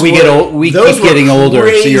 Whenever Those we get were- old, we those keep were getting older, so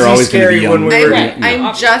crazy you're always going to be scary young. when we were-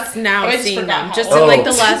 I'm just now I just seeing forgot them, how just old. in like Oh.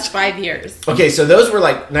 the last 5 years. Okay, so those were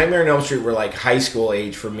like Nightmare on Elm Street were like high school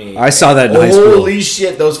age for me. I saw that in high school. Holy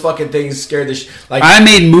shit, those fucking things scared the like. I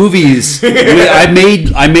made movies. I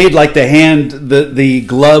made like the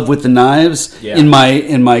glove with the knives Yeah. in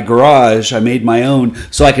my garage. I made my own,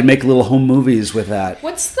 so I could make little home movies with that.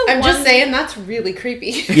 What's the I'm one? just saying that's really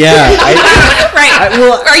creepy. Yeah, Right.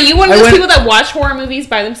 well, Are you one I of those went- people that watch horror movies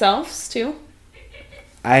by themselves too?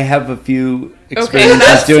 I have a few experiences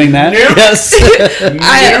that's- doing that. Nope. Yes.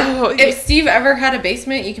 If Steve ever had a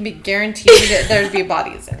basement, you can be guaranteed that there'd be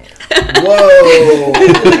bodies in it. Whoa,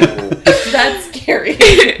 That's scary.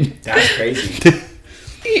 that's crazy.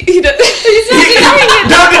 He's not denying it.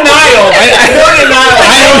 No denial. No denial. I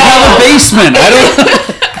don't have a basement. I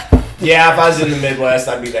don't. Yeah, if I was in the Midwest,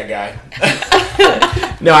 I'd be that guy.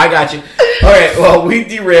 No, I got you. All right, well, we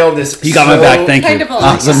derailed this. You got my back. Thank Kind you. of a lot.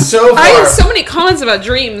 Awesome. So I far. have so many comments about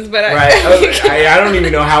dreams, but Right. I don't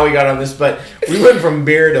even know how we got on this, but we went from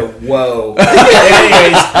beer to whoa.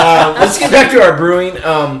 Anyways, let's get back to our brewing.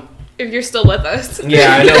 if you're still with us.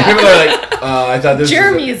 Yeah, I know. People are like, I thought this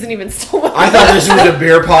Jeremy was isn't even still with I us. thought this was a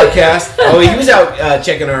beer podcast. Oh, he was out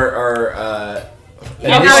checking our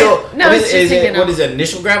initial. no, what it's is, just is it? taken What out. is it?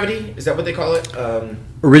 Initial gravity? Is that what they call it?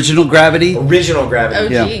 Original Gravity. Original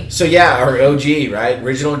gravity. OG. Yeah. So yeah, or OG, right?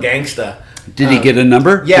 Original gangsta. Did he get a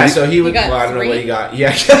number? Yeah, Did he- so he was. got Well, I don't know what 3? he got.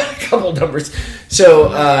 Yeah, he got a couple numbers.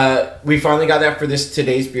 So we finally got that for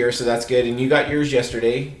today's beer, so that's good. And you got yours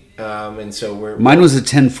yesterday, and so we're. Mine was a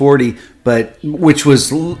 1040, but it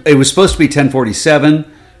was supposed to be 1047.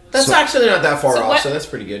 That's so- actually not that far So off, what- so that's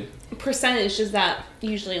pretty good. Percentage does that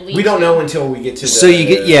usually lead? We don't to? know until we get to. So you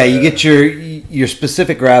get your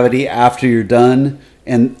specific gravity after you're done,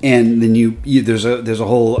 and then you there's a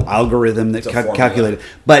whole algorithm that It's a formula. calculated.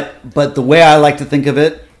 But the way I like to think of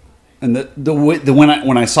it, and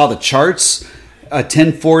when I saw the charts,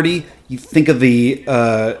 1040, you think of the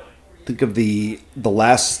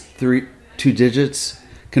last two digits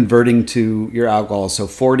converting to your alcohol. So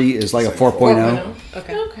 40 is like a 4.0.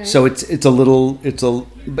 Okay. Okay. So it's a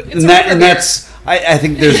but It's that's I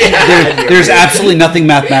think there's Yeah. there's absolutely nothing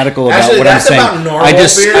mathematical about Actually, what I'm that's saying. about normal I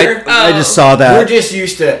just beer. I just saw that. We're just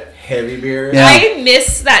used to heavy beer. Yeah. I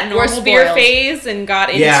missed that normal We're beer spoiled. phase and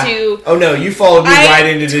got Yeah. into. Oh no, you followed me right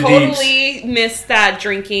into the deeps. totally missed that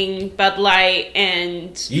drinking Bud Light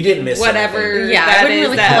and You didn't miss whatever Yeah, that I wouldn't is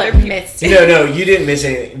really that call other it people- missed. No, you didn't miss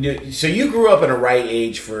anything. So you grew up in a right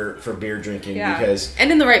age for beer drinking Yeah. because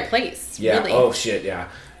And in the right place. yeah. Really. Oh shit, yeah.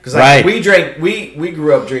 Because Right. we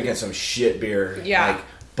grew up drinking some shit beer. Yeah. Like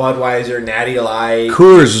Budweiser, Natty Light,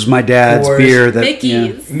 Coors was my dad's Coors. beer. That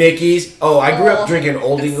Mickey's. Mickey's. Oh, I grew up Oh, drinking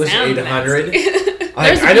Old that English sounds 800. There's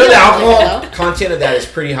I know beer the out there, alcohol though. content of that is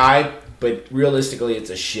pretty high, but realistically, it's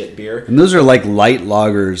a shit beer. and those are like light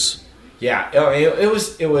lagers. Yeah, it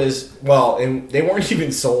was well, and they weren't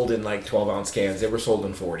even sold in like 12-ounce cans. They were sold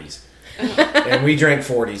in 40s, and we drank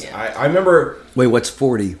 40s. I remember Wait, what's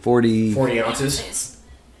 40? 40 40 ounces.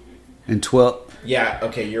 and 12. Yeah,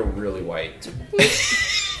 okay, you're really white.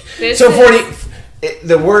 This So is- 40.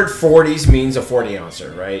 The word 40s means a 40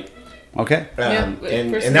 ouncer, right? Okay. Yeah,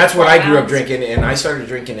 and versus that's what I grew up 12 ounce. drinking, and I started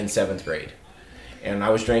drinking in 7th grade, and I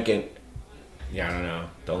was drinking. Yeah, I don't know.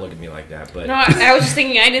 Don't look at me like that, but No, I was just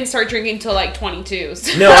thinking I didn't start drinking until like 22.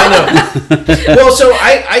 So. no, I know. Well, so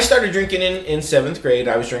I started drinking in 7th grade.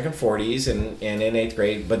 I was drinking 40s and in 8th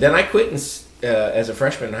grade. But then I quit as a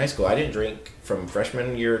freshman in high school. I didn't drink from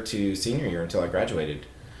freshman year to senior year until I graduated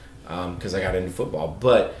because I got into football.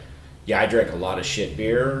 But yeah, I drank a lot of shit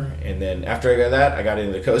beer. And then after I got that, I got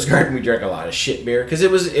into the Coast Guard and we drank a lot of shit beer because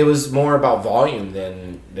it was more about volume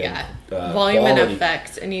than Yeah. quality. Volume and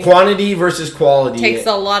effect. And you Quantity versus quality. takes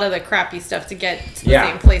a lot of the crappy stuff to get to the yeah.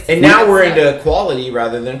 same place. And now we're So- into quality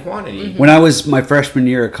rather than quantity. When I was my freshman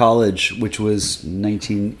year of college, which was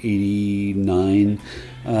 1989,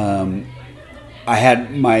 I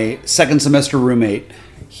had my second semester roommate.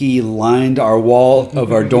 He lined our wall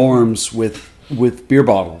of our dorms with beer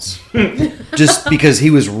bottles, just because he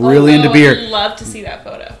was really into Although beer. I'd love to see that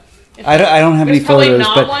photo. I don't have any There's probably photos,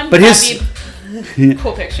 not one, but his that'd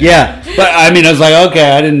Cool picture. Yeah, but I mean, I was like,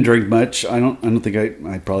 okay, I didn't drink much. I don't think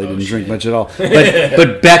I probably didn't drink much at all.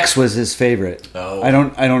 But Beck's was his favorite. Oh. I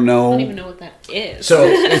don't I don't know. even know what that is. So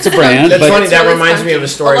It's a brand, that's but funny. It's That really reminds me of a skunky.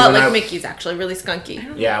 story. A lot when like I- Mickey's, actually, really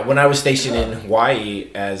skunky. Yeah, when I was stationed in Hawaii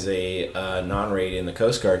as a non-raid in the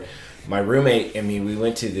Coast Guard, my roommate and me, we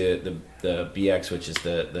went to the BX, which is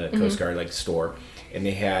the Coast Guard like store, and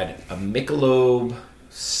they had a Michelob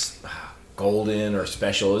Golden or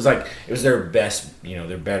Special. It was their best,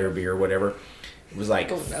 their better beer, whatever. It was like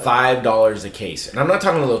 $5 a case, and I'm not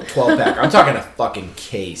talking a little 12-pack. I'm talking a fucking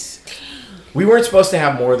case. We weren't supposed to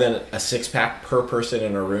have more than a 6-pack per person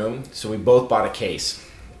in a room, so we both bought a case,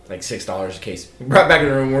 like $6 a case. We brought it back in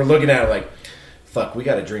the room. We're looking at it like, fuck, we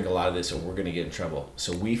got to drink a lot of this, or we're gonna get in trouble.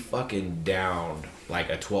 So we fucking downed like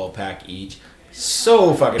a 12-pack each.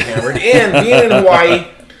 So fucking hammered. And being in Hawaii,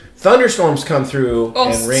 thunderstorms come through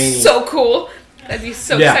and rain. So cool. That'd be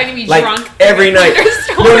so exciting to be like drunk every night.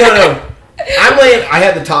 thunderstorm. No. I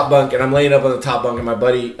had the top bunk, and I'm laying up on the top bunk, and my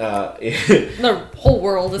buddy, The whole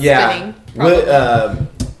world is yeah, spinning. Probably. oh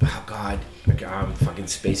god, I'm fucking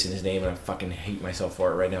spacing his name, and I fucking hate myself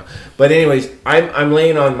for it right now. But anyways, I'm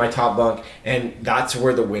laying on my top bunk, and that's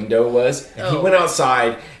where the window was. And he went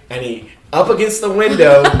outside, and he up against the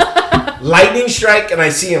window, lightning strike, and I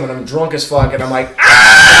see him, and I'm drunk as fuck, and I'm like,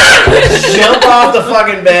 ah! Jump off the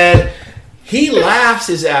fucking bed. He laughs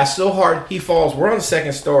his ass so hard, he falls. We're on the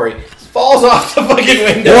second story. Falls off the fucking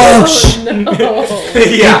window. Whoa, No.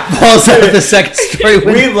 Yeah. falls out of the second story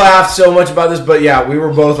window. We laughed so much about this, but yeah, we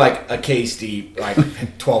were both like a case deep, like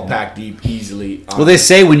 12-pack deep, easily. Well, they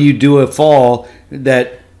say when you do a fall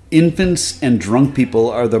that infants and drunk people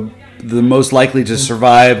are the most likely to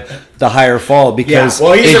survive the higher fall because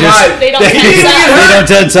well, he they survived. They don't He tense didn't up. get they hurt. don't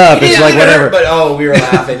tense up. It's Yeah, like whatever. But we were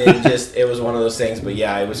laughing. It was one of those things. But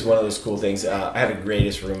yeah, it was one of those cool things. I had a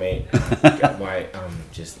greatest roommate.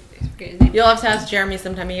 You'll have to ask Jeremy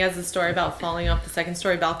sometime. He has a story about falling off the second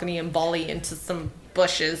story balcony in Bali into some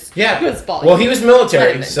bushes. Yeah. He was Bali. Well, he was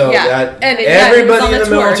military, But- so yeah. that And he was everybody on in the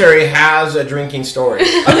the tour. military has a drinking story.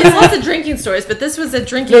 I mean, there's lots of drinking stories, but this was a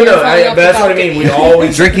drinking. No, and falling off but the that's what I balcony. mean. We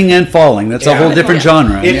always. Drinking and falling. That's a Yeah. whole different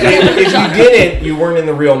genre. If you didn't, you weren't in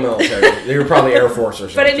the real military. You were probably Air Force or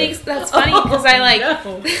something. But that's funny because I like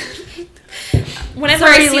No. whenever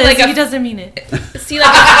Sorry, I see Liz, like he a doesn't mean it. a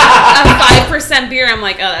 5% beer, I'm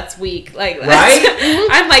like, oh, that's weak. Like, Right?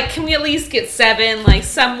 I'm like, can we at least get 7, like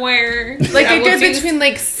somewhere? Like I a will good do- between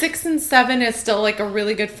like 6 and 7 is still like a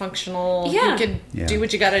really good functional. Yeah. You could Yeah. do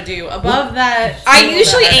what you got to do. Above that, I it's a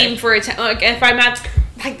usually little aim better. for a 10. Like if I'm at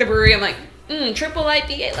like the brewery, I'm like, triple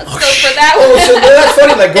IPA. Let's go for that Oh, one. so that's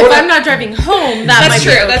funny. Like going If I'm out- not driving home, that That's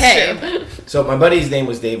might true. be okay. That's true. So my buddy's name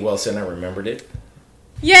was Dave Wilson. I remembered it.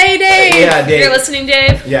 Yay, Dave! Yeah, Dave. You're listening,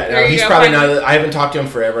 Dave. Yeah, There no, you he's go. probably Find- not. I haven't talked to him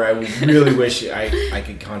forever. I really wish I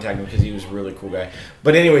could contact him because he was a really cool guy.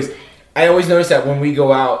 But anyways, I always notice that when we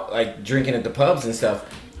go out like drinking at the pubs and stuff,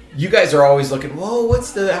 you guys are always looking, whoa,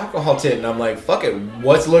 what's the alcohol tint? And I'm like, fuck it,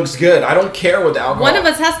 what looks good? I don't care what the alcohol. One of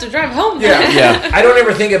us has to drive home. Yeah, Yeah. I don't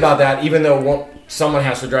ever think about that, even though someone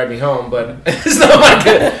has to drive me home. But it's not my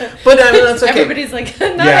good. But I mean, that's okay. Everybody's like,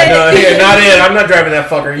 not not it. I'm not driving that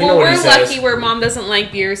fucker. You know Well, what he we're says. lucky where mom doesn't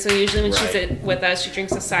like beer, so usually when Right. she's with us, she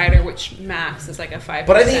drinks a cider, which max is like a 5%.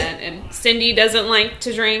 But I think- and Cindy doesn't like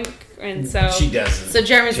to drink, and so She doesn't. So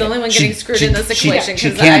Jeremy's the only one getting screwed in this equation. She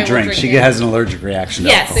 'cause can't I drink. will She it. has an allergic reaction. to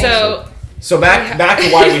yes. alcohol. So So back to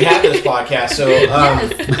why we have this podcast. So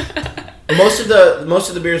most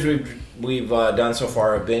of the beers we've done so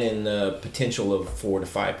far have been in the potential of 4 to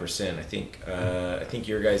 5%. I think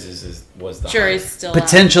your guys was the Jury's highest. still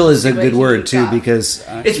Potential out. is a See what good you word too got. because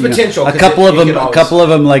It's you know, potential, a 'cause couple it of them, could always- a couple of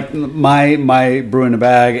them, like my brew in a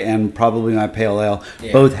bag and probably my pale ale,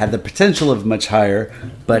 Yeah. both had the potential of much higher,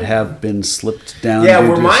 but have been slipped down. Yeah, due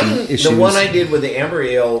where to mine, some issues. the one I did with the Amber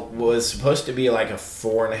Ale was supposed to be like a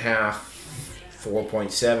 4.5,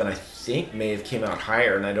 4.7. I think may have came out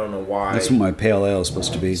higher, and I don't know why. That's what my pale ale is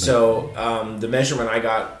supposed to be. So the measurement I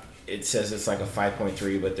got, it says it's like a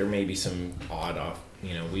 5.3, but there may be some odd off.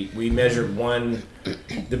 You know, we measured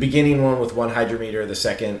the beginning one with one hydrometer, the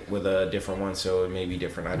second with a different one, so it may be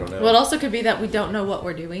different. I don't know. Well, it also could be that we don't know what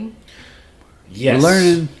we're doing. Yes. We're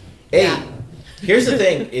learning. Hey, Yeah. here's the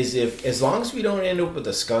thing: is if as long as we don't end up with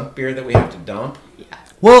a skunk beer that we have to dump.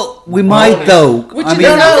 Well, we might though. Which I it mean,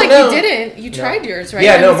 sounds no, like no. you didn't. You tried yours, right?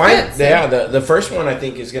 Yeah, And no, it's mine. good, so- Yeah, the first one I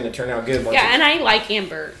think is going to turn out good. Once yeah, and I like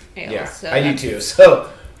amber ale. yeah, so I do that's- too. So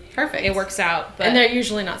Perfect. It works out, but And they're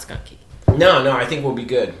usually not skunky. no, I think we'll be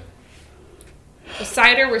good. the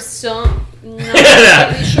cider we're still not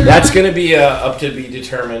really sure. That's on. going to be up to be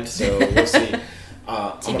determined. So we'll see.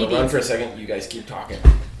 I'm going TBD. to run for a second. You guys keep talking.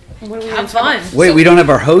 What do we Have fun. Wait, we don't have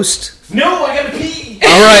our host? No, I gotta pee.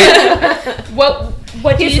 All right.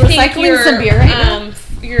 What do He's you think recycling your some beer right now.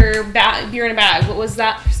 your beer in a bag? What was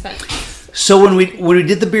that spent? So when we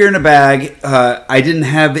did the beer in a bag, I didn't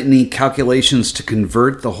have any calculations to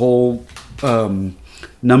convert the whole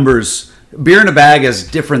numbers. Beer in a bag is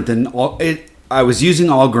different than all. I was using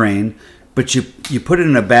all grain, but you put it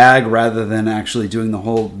in a bag rather than actually doing the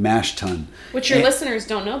whole mash tun. Which your listeners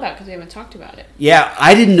don't know about because we haven't talked about it. Yeah,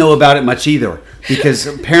 I didn't know about it much either because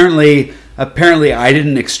apparently I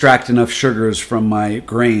didn't extract enough sugars from my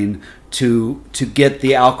grain to get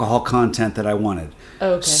the alcohol content that I wanted.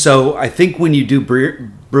 Okay. So I think when you do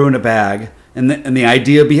brew in a bag, and the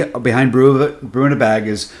idea behind brew in a bag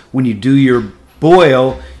is when you do your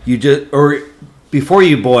boil, before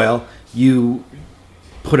you boil, you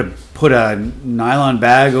put a nylon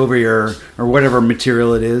bag over your, or whatever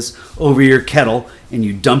material it is, over your kettle, and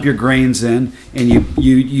you dump your grains in, and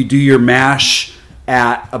you do your mash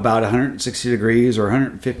at about 160 degrees or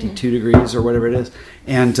 152 degrees or whatever it is,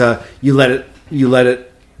 and you let it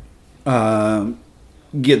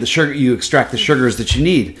get the sugar. You extract the sugars that you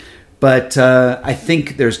need. But I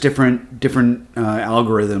think there's different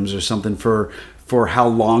algorithms or something for how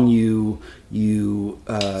long you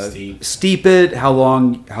steep it, how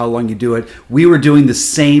long you do it. We were doing the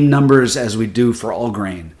same numbers as we do for all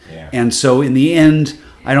grain, and so in the end,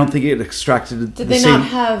 I don't think it extracted. Did they not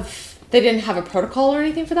have? They didn't have a protocol or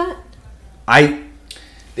anything for that?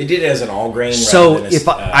 They did it as an all grain. So if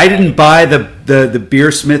I didn't buy the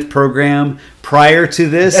Beersmith program prior to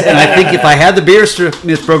this, and I think if I had the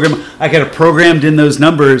Beersmith program, I could have programmed in those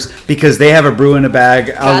numbers because they have a brew in a bag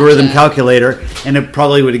algorithm calculator, and it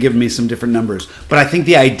probably would have given me some different numbers. But I think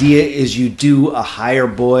the idea is you do a higher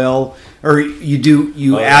boil, or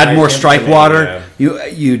you add more strike water.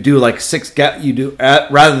 You do like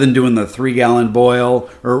rather than doing the 3-gallon boil,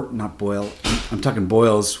 or not boil. I'm talking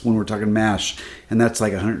boils when we're talking mash, and that's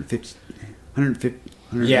like 150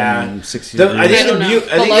 160 degrees. I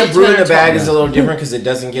think the brew in a bag is a little different because it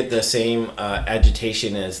doesn't get the same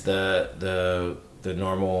agitation as the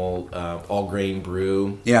normal all grain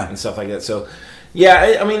brew and stuff like that. So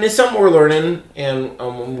I mean it's something we're learning, and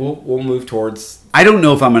we'll move towards. I don't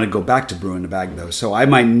know if I'm going to go back to brew in a bag though, so I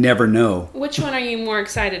might never know. Which one are you more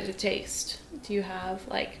excited to taste? Do you have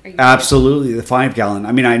are you absolutely the 5-gallon?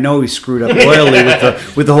 I mean, I know we screwed up royally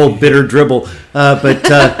with the whole bitter dribble, but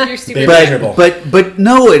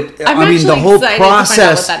no, I mean the whole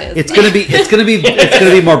process. It's gonna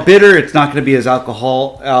be more bitter. It's not gonna be as not gonna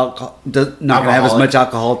have as much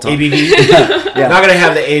alcohol. ABV. Not gonna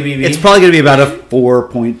have the ABV. It's probably gonna be about a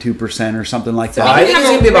 4.2% or something like that. I think it's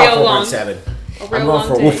gonna be about 4.7. I'm going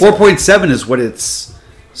for 4.7 is what it's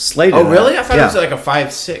slated. Oh, really? I thought it was like a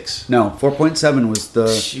 5.6. No, 4.7 was the.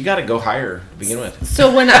 You got to go higher to begin with.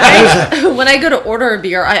 So when I go to order a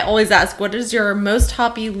beer, I always ask, "What is your most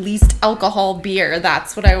hoppy, least alcohol beer?"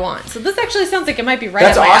 That's what I want. So this actually sounds like it might be right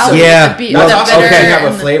up my alley. Yeah, that's awesome. Okay, you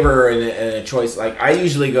have a flavor and a choice. Like I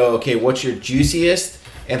usually go, okay, what's your juiciest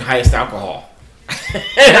and highest alcohol?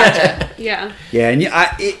 Gotcha. Yeah, and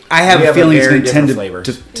I have a feeling it's going to tend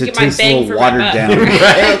to taste a little watered down.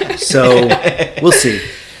 Right? So we'll see.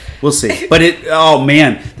 But oh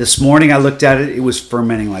man, this morning I looked at it; it was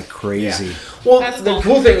fermenting like crazy. Yeah. Well, the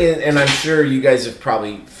cool thing is, and I'm sure you guys have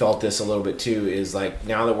probably felt this a little bit too, is like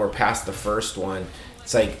now that we're past the first one,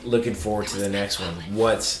 it's like looking forward to the next one.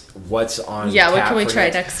 What's on? Yeah, what can we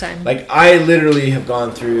try next time? Like I literally have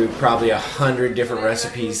gone through probably 100 different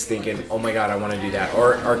recipes, thinking, "Oh my god, I want to do that."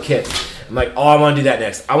 Or kit. I'm like, "Oh, I want to do that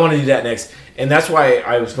next. I want to do that next." And that's why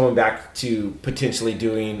I was going back to potentially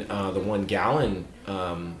doing the 1-gallon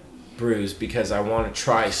brews because I want to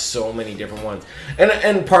try so many different ones.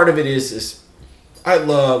 And part of it is I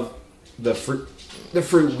love the fruit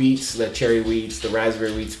wheats, the cherry wheats, the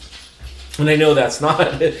raspberry wheats. And I know that's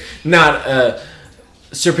not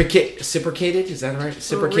reciprocated. Is that right?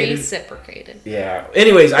 Reciprocated. Yeah.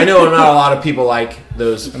 Anyways, I know not a lot of people like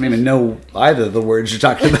those. I don't even know either of the words you're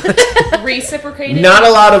talking about. Reciprocated. Not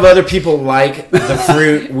a lot of other people like the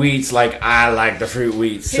fruit wheats like I like the fruit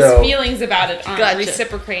wheats. His feelings about it aren't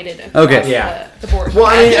reciprocated. Okay. Yeah. The board. Well,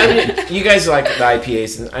 I mean, you guys like the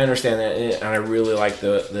IPAs, and I understand that, and I really like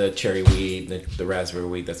the cherry wheat, the raspberry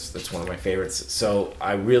wheat. That's one of my favorites. So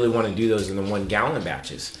I really want to do those in the 1-gallon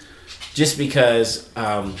batches. Just because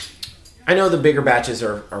I know the bigger batches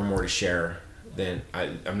are more to share than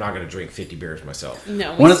I'm not going to drink 50 beers myself.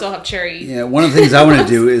 No, we still have cherry. Yeah, one of the things I want to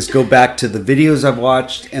do is go back to the videos I've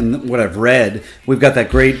watched and what I've read. We've got that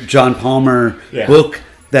great John Palmer book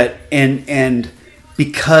that and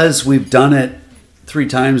because we've done it 3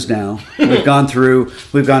 times now, we've gone or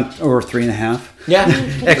 3.5. Yeah.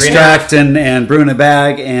 extract and brew in a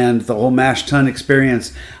bag and the whole mash tun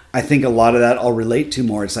experience. I think a lot of that I'll relate to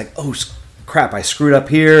more. It's like, oh crap, I screwed up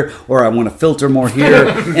here, or I want to filter more here.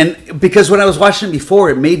 And because when I was watching it before,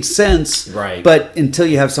 it made sense. Right. But until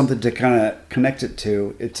you have something to kind of connect it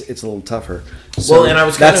to, it's a little tougher. So Well, and I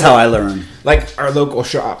was that's kind of- how I learn. Like our local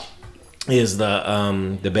shop is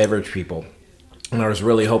the beverage people, and I was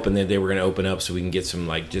really hoping that they were going to open up so we can get some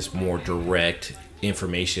like just more direct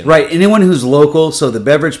information. Right. Anyone who's local, so the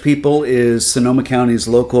beverage people is Sonoma County's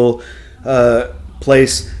local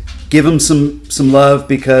place. Give them some love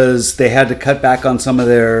because they had to cut back on some of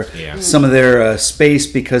their space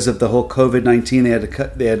because of the whole COVID-19.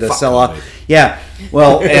 They had to Fuck sell COVID. off. Yeah.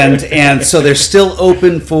 Well, and so they're still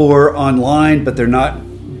open for online, but they're not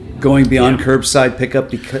going beyond curbside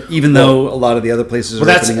pickup because even though a lot of the other places are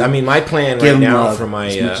That's, opening up. I mean, my plan Give right 'em now love for my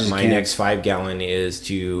as much as you my can. next 5-gallon is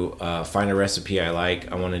to find a recipe I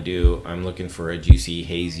like. I'm looking for a juicy,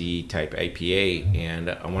 hazy type IPA,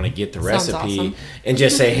 and I want to get the Sounds recipe awesome. and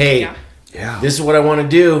just say, hey, Yeah. this is what I want to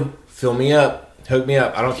do. Fill me up, hook me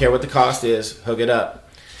up. I don't care what the cost is. Hook it up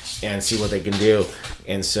and see what they can do.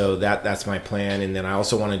 And so that's my plan. And then I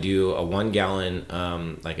also want to do a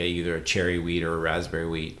 1-gallon, like either a cherry wheat or a raspberry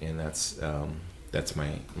wheat, and that's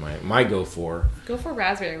my go for. Go for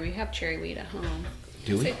raspberry. We have cherry wheat at home.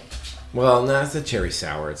 Do we? Well, no, that's a cherry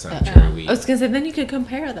sour. It's not cherry wheat. I was gonna say then you could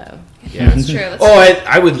compare though. Yeah, That's true. That's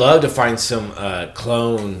I would love to find some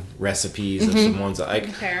clone recipes of some ones that,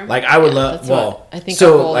 Compare. like I would love. that's Well, what I think our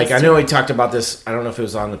so goal like is I to- know we talked about this. I don't know if it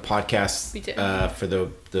was on the podcast We did. for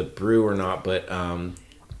the brew or not, but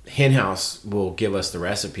Hen House will give us the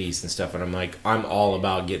recipes and stuff, and I'm all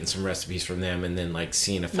about getting some recipes from them, and then like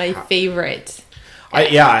seeing if My favorite.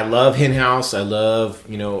 I love Hen House. I love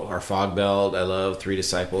our Fog Belt. I love Three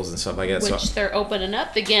Disciples and stuff like that. which they're opening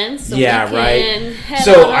up again, so Yeah, we right. can head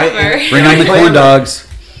So on I- over. Bring on the corn dogs.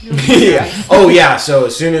 yeah. Oh yeah. So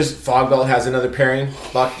as soon as Fog Belt has another pairing,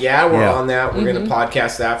 fuck yeah, we're Yeah. on that. We're gonna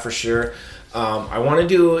podcast that for sure. I want to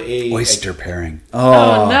do a Oyster pairing.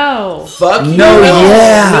 Oh no. Fuck you. No,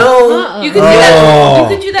 yeah. No. You can do that.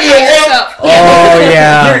 You can do that by yourself. Oh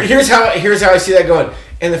yeah. Here's how I see that going.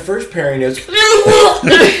 And the first pairing is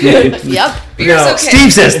Yep. Beer's No. okay.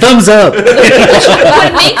 Steve says thumbs up. But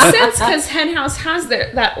it makes sense because Hen House has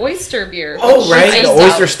that oyster beer. oh right, Which the is-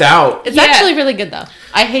 oyster stout. It's Yeah. actually really good though.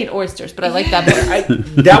 I hate oysters, but I like that better.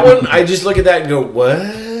 That one, I just look at that and go, what?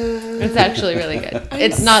 It's actually really good.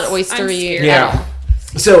 It's not oystery scared. at all. Yeah.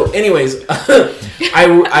 So, anyways,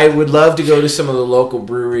 I would love to go to some of the local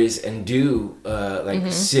breweries and do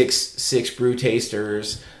six brew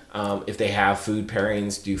tasters. If they have food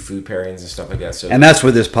pairings, do food pairings and stuff like that. So And that's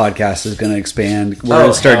where this podcast is going to expand. We're going Oh,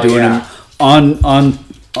 to start hell doing yeah. them on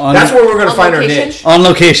that's where we're going to On find our location? niche. on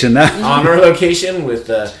location. That On our location with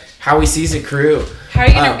the Howie Sees It crew. How are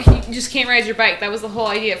you gonna? You just can't ride your bike. That was the whole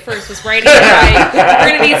idea at first. Was riding your bike.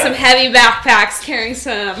 We're gonna need some heavy backpacks, carrying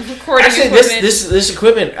some recording Actually, equipment. this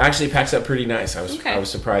equipment actually packs up pretty nice. I Okay. was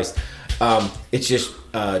surprised. It's just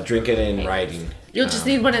drinking and riding. You'll just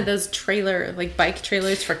need one of those bike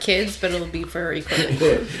trailers for kids, but it'll be for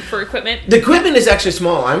equipment. for equipment. The equipment is actually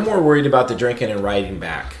small. I'm more worried about the drinking and riding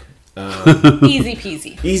back. Easy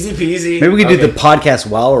peasy. Easy peasy. maybe we can do Okay. the podcast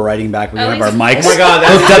while we're riding back. We can Oh, have our easy. mics Oh my god,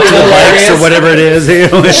 that's hooked up to the hilarious. bikes or whatever it is.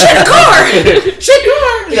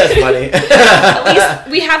 That's funny. At least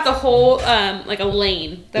we have the whole like a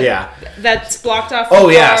lane. Yeah. That's blocked off. Oh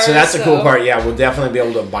from yeah, cars, so that's the cool part. Yeah, we'll definitely be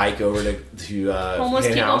able to bike over to Homeless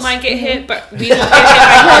Hen people House. might get hit, but we won't get hit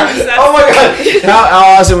by cars. That's Oh my god, how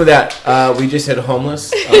awesome was that? We just hit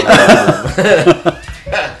homeless.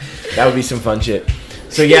 That would be some fun shit.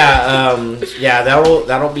 So yeah,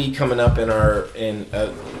 that'll be coming up in our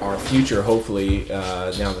future. Hopefully, now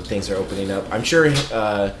that things are opening up, I'm sure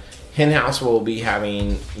Hen House will be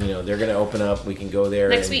having. They're going to open up. We can go there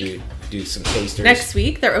Next and week. do some tasters. Next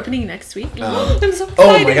week? They're opening next week? I'm so excited.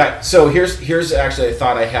 Oh my god! So here's actually a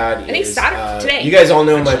thought I had. I think Saturday today. You guys all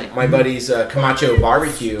know actually. my buddy's Camacho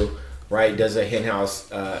Barbecue, right? Does a Hen House,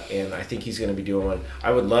 and I think he's going to be doing one.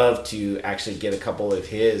 I would love to actually get a couple of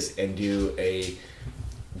his and do a.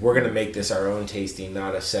 We're going to make this our own tasting,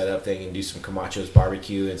 not a setup thing, and do some Camacho's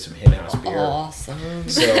Barbecue and some Hen House beer. Awesome.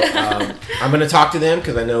 So I'm going to talk to them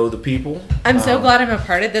because I know the people. I'm so glad I'm a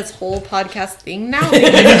part of this whole podcast thing now.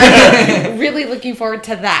 I'm really looking forward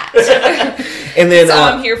to that. And then That's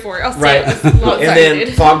all I'm here for. I'll say right. it. I'm And then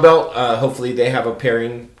excited. Fog Belt, hopefully they have a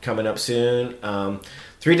pairing coming up soon.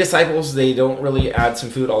 Three Disciples, they don't really add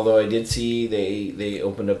some food, although I did see they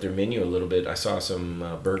opened up their menu a little bit. I saw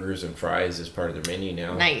some burgers and fries as part of their menu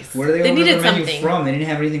now. Nice. Where do they needed order the menu something. from? They didn't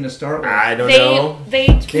have anything to start with. I don't They know. they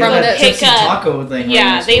They go had that pick Tootsie up. taco thing.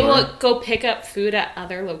 Yeah, right they in the store. will go pick up food at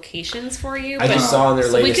other locations for you. I but just saw on their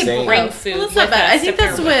so we latest could thing. bring food. Well, that's with not bad. us I think to pair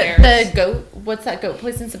that's with what theirs. the goat. What's that goat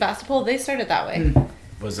place in Sebastopol? They started that way.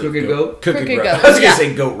 Was Crooked Goat? Crooked Crooked Goat. Goat, I was gonna yeah.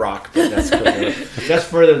 say Goat Rock, but that's Crooked Goat. That's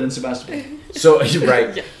further than Sebastopol. So you're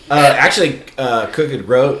right. Actually, Crooked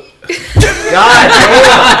Goat. God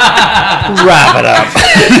damn. Wrap it up.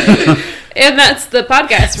 And that's the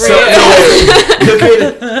podcast. So,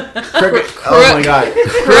 Crooked. Oh my God.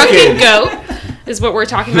 Crooked Goat is what we're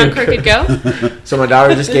talking about. Crooked Goat. So my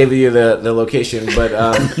daughter just gave you the location, but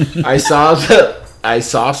I saw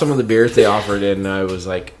some of the beers they offered, and I was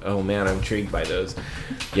like, oh man, I'm intrigued by those.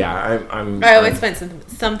 Yeah, I always find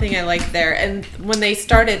something I like there. And when they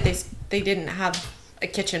started, they didn't have a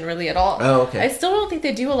kitchen really at all. Oh, okay. I still don't think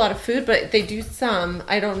they do a lot of food, but they do some.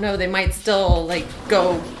 I don't know. They might still like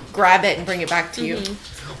go grab it and bring it back to you.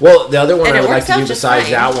 Well, the other one And I it would like works to do out just besides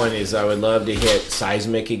fine. that one is I would love to hit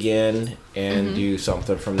Seismic again and do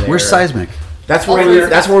something from there. Where's Seismic? That's where Oh,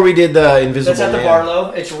 that's where we did the Invisible That's at the Man.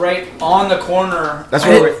 Barlow. It's right on the corner. That's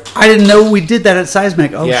where I didn't know we did that at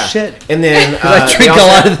Seismic. Oh yeah. shit! And then I they drink a also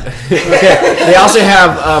lot have- of. they also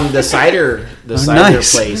have the cider cider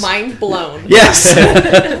nice. place. Mind blown. Yes.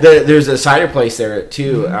 There's a cider place there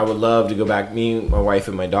too. I would love to go back. Me, my wife,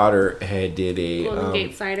 and my daughter did Golden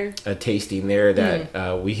Gate cider. a tasting there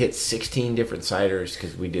that we hit 16 different ciders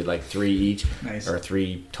because we did like 3 each Nice. or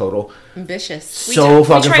 3 total. Ambitious. So we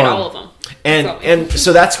fucking tried fun. all of them. And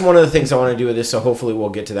so that's one of the things I want to do with this. So hopefully we'll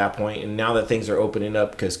get to that point. And now that things are opening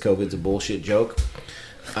up because COVID's a bullshit joke.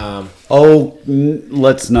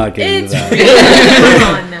 Let's not get into It's that. really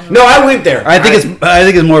come on now. No, I went there. I think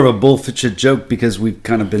it's more of a bullshit joke because we've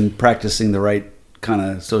kind of been practicing the right kind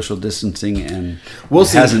of social distancing and We'll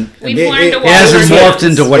see. We've learned to it hasn't wash our morphed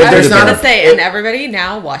hands. into what it I could was have gonna been. say, and everybody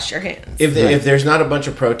now wash your hands. If there's not a bunch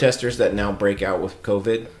of protesters that now break out with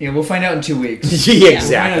COVID. Yeah, we'll find out in 2 weeks. Yeah, We'll find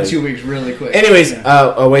out in exactly. 2 weeks really quick. Anyways,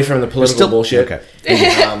 Yeah. away from the political bullshit. Okay.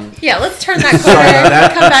 Yeah, let's turn that Sorry corner. about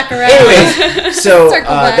that. Come back around. Anyways, so Circle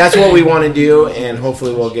back. that's what we want to do, and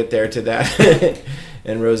hopefully we'll get there to that.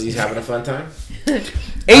 And Rosie's having a fun time.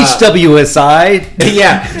 HWSI.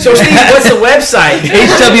 Yeah. So Steve, what's the website?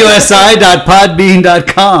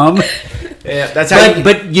 HWSI.podbean.com. Yeah, that's how. You,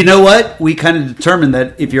 But you know what? We kind of determined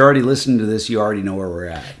that if you're already listening to this, you already know where we're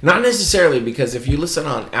at. not necessarily, because if you listen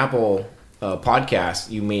on Apple Podcasts,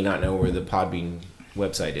 you may not know where the Podbean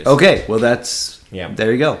website is. Okay, well that's Yeah.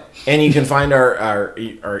 There you go. And you can find our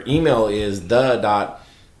email is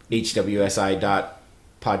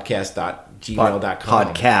the.hwsi.podcast.gmail.com.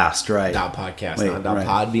 Podcast, right? Dot podcast, Wait, not dot right.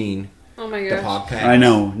 Podbean. Oh my The gosh. podcast. I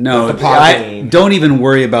know. No, The I, Podbean. don't even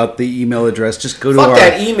worry about the email address. Just go to Fuck our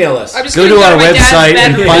that, email us. I'm just go to gonna our my dad's website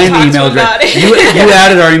and bedroom find the talk to email him about address. it. You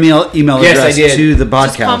added our email Yes, I address did. to the podcast.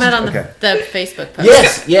 Just comment on okay. the Facebook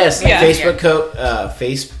post. Yes. Yeah. Facebook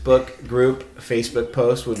group, Facebook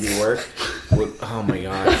post would be work. Oh my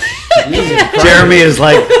gosh. Jeremy is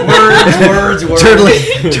like words.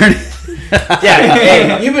 turning. Yeah,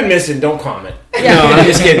 hey, you've been missing. Don't comment. No, I'm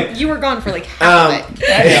just kidding. You were gone for like half of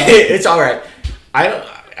it. It's all right.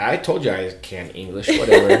 I told you I can't English.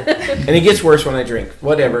 Whatever. And it gets worse when I drink.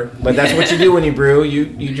 Whatever. But that's what you do when you brew. You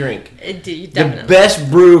drink. You The definitely. best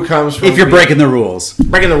brew comes from If you're breaking the rules.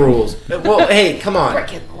 breaking the rules. Well, hey, come on.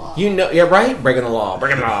 Breaking the law. You know, yeah, right. Breaking the law.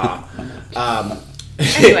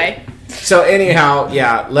 Anyway, So anyhow,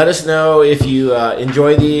 yeah, let us know if you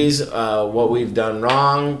enjoy these, what we've done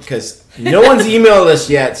wrong, because no one's emailed us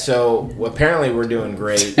yet, so apparently we're doing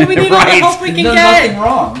great. we need all the help we can Nothing get.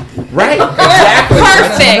 wrong. Right? Exactly.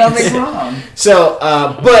 Perfect. Nothing wrong. So,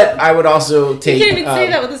 but I would also You take can't even say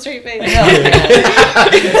that with a straight face.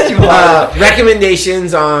 It's too hard.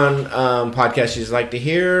 recommendations on podcasts you'd like to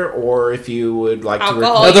hear, or if you would like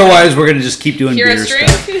Alcohol. to. Otherwise, we're gonna just keep doing Hear beer us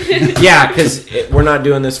stuff. drink. Yeah, because we're not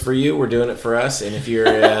doing this for you; we're doing it for us. And if you're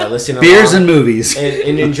listening, Beers along and movies.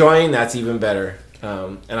 and enjoying, that's even better.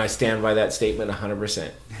 And I stand by that statement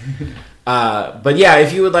 100%. But yeah,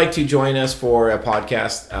 if you would like to join us for a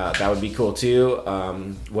podcast, that would be cool too.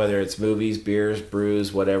 Whether it's movies, beers,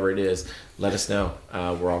 brews, whatever it is, let us know.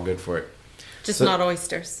 We're all good for it. Just So- not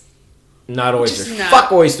oysters. Not oysters. Just not.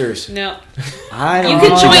 Fuck oysters. No. I You don't can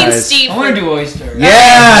know, join guys. Steve. I want to do oyster.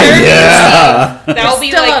 Yeah. That'll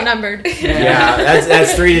be Still like outnumbered. Yeah,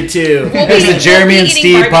 that's 3-2. It's the Jeremy and eating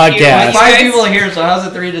Steve barbecue. podcast. Five people here, so how's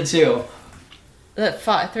it 3-2? That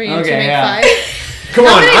 3 and 2 Okay, make yeah. 5. Come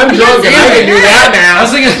on, many I'm drunk and I can do I that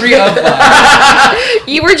was thinking 3 of 5.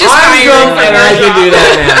 You were just I'm fired drunk from and I your can do job.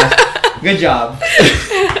 that Good job.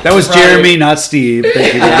 That was Jeremy, not Steve.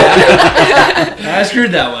 Thank you. I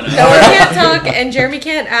screwed that one up. Noah can't talk and Jeremy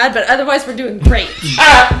can't add, but otherwise we're doing great.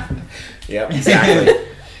 Yep, exactly.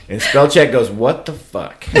 And spell check goes, what the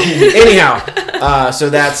fuck? Anyhow, so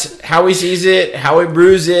that's How We Sees It, How We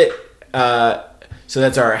Brews It. So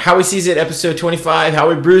that's our How We Sees It episode 25, How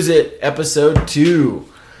We Brews It episode 2.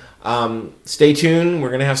 Stay tuned. We're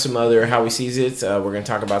going to have some other How We Sees It. We're going to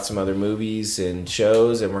talk about some other movies and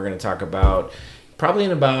shows, and we're going to talk about, probably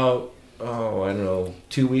in about,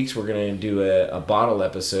 2 weeks, we're going to do a bottle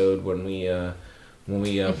episode when we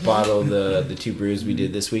bottle the 2 brews we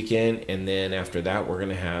did this weekend, and then after that we're going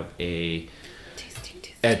to have a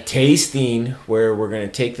tasting where we're going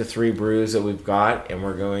to take the 3 brews that we've got and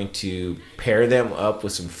we're going to pair them up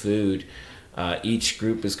with some food. Each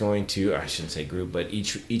group is going to, I shouldn't say group, but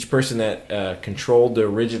each person that controlled the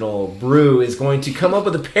original brew is going to come up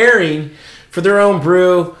with a pairing for their own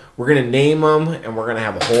brew. We're going to name them, and we're going to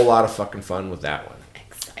have a whole lot of fucking fun with that one.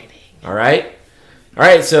 Exciting. All right? All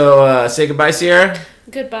right, so say goodbye, Sierra.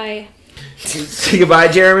 Goodbye. Say goodbye,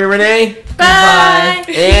 Jeremy Renee. Bye.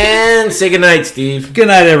 And say goodnight, Steve. Good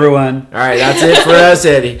night, everyone. All right, that's it for us,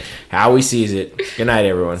 Eddie. How We Sees It. Good night,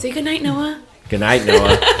 everyone. Say goodnight, Noah. Good night,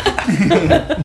 Noah.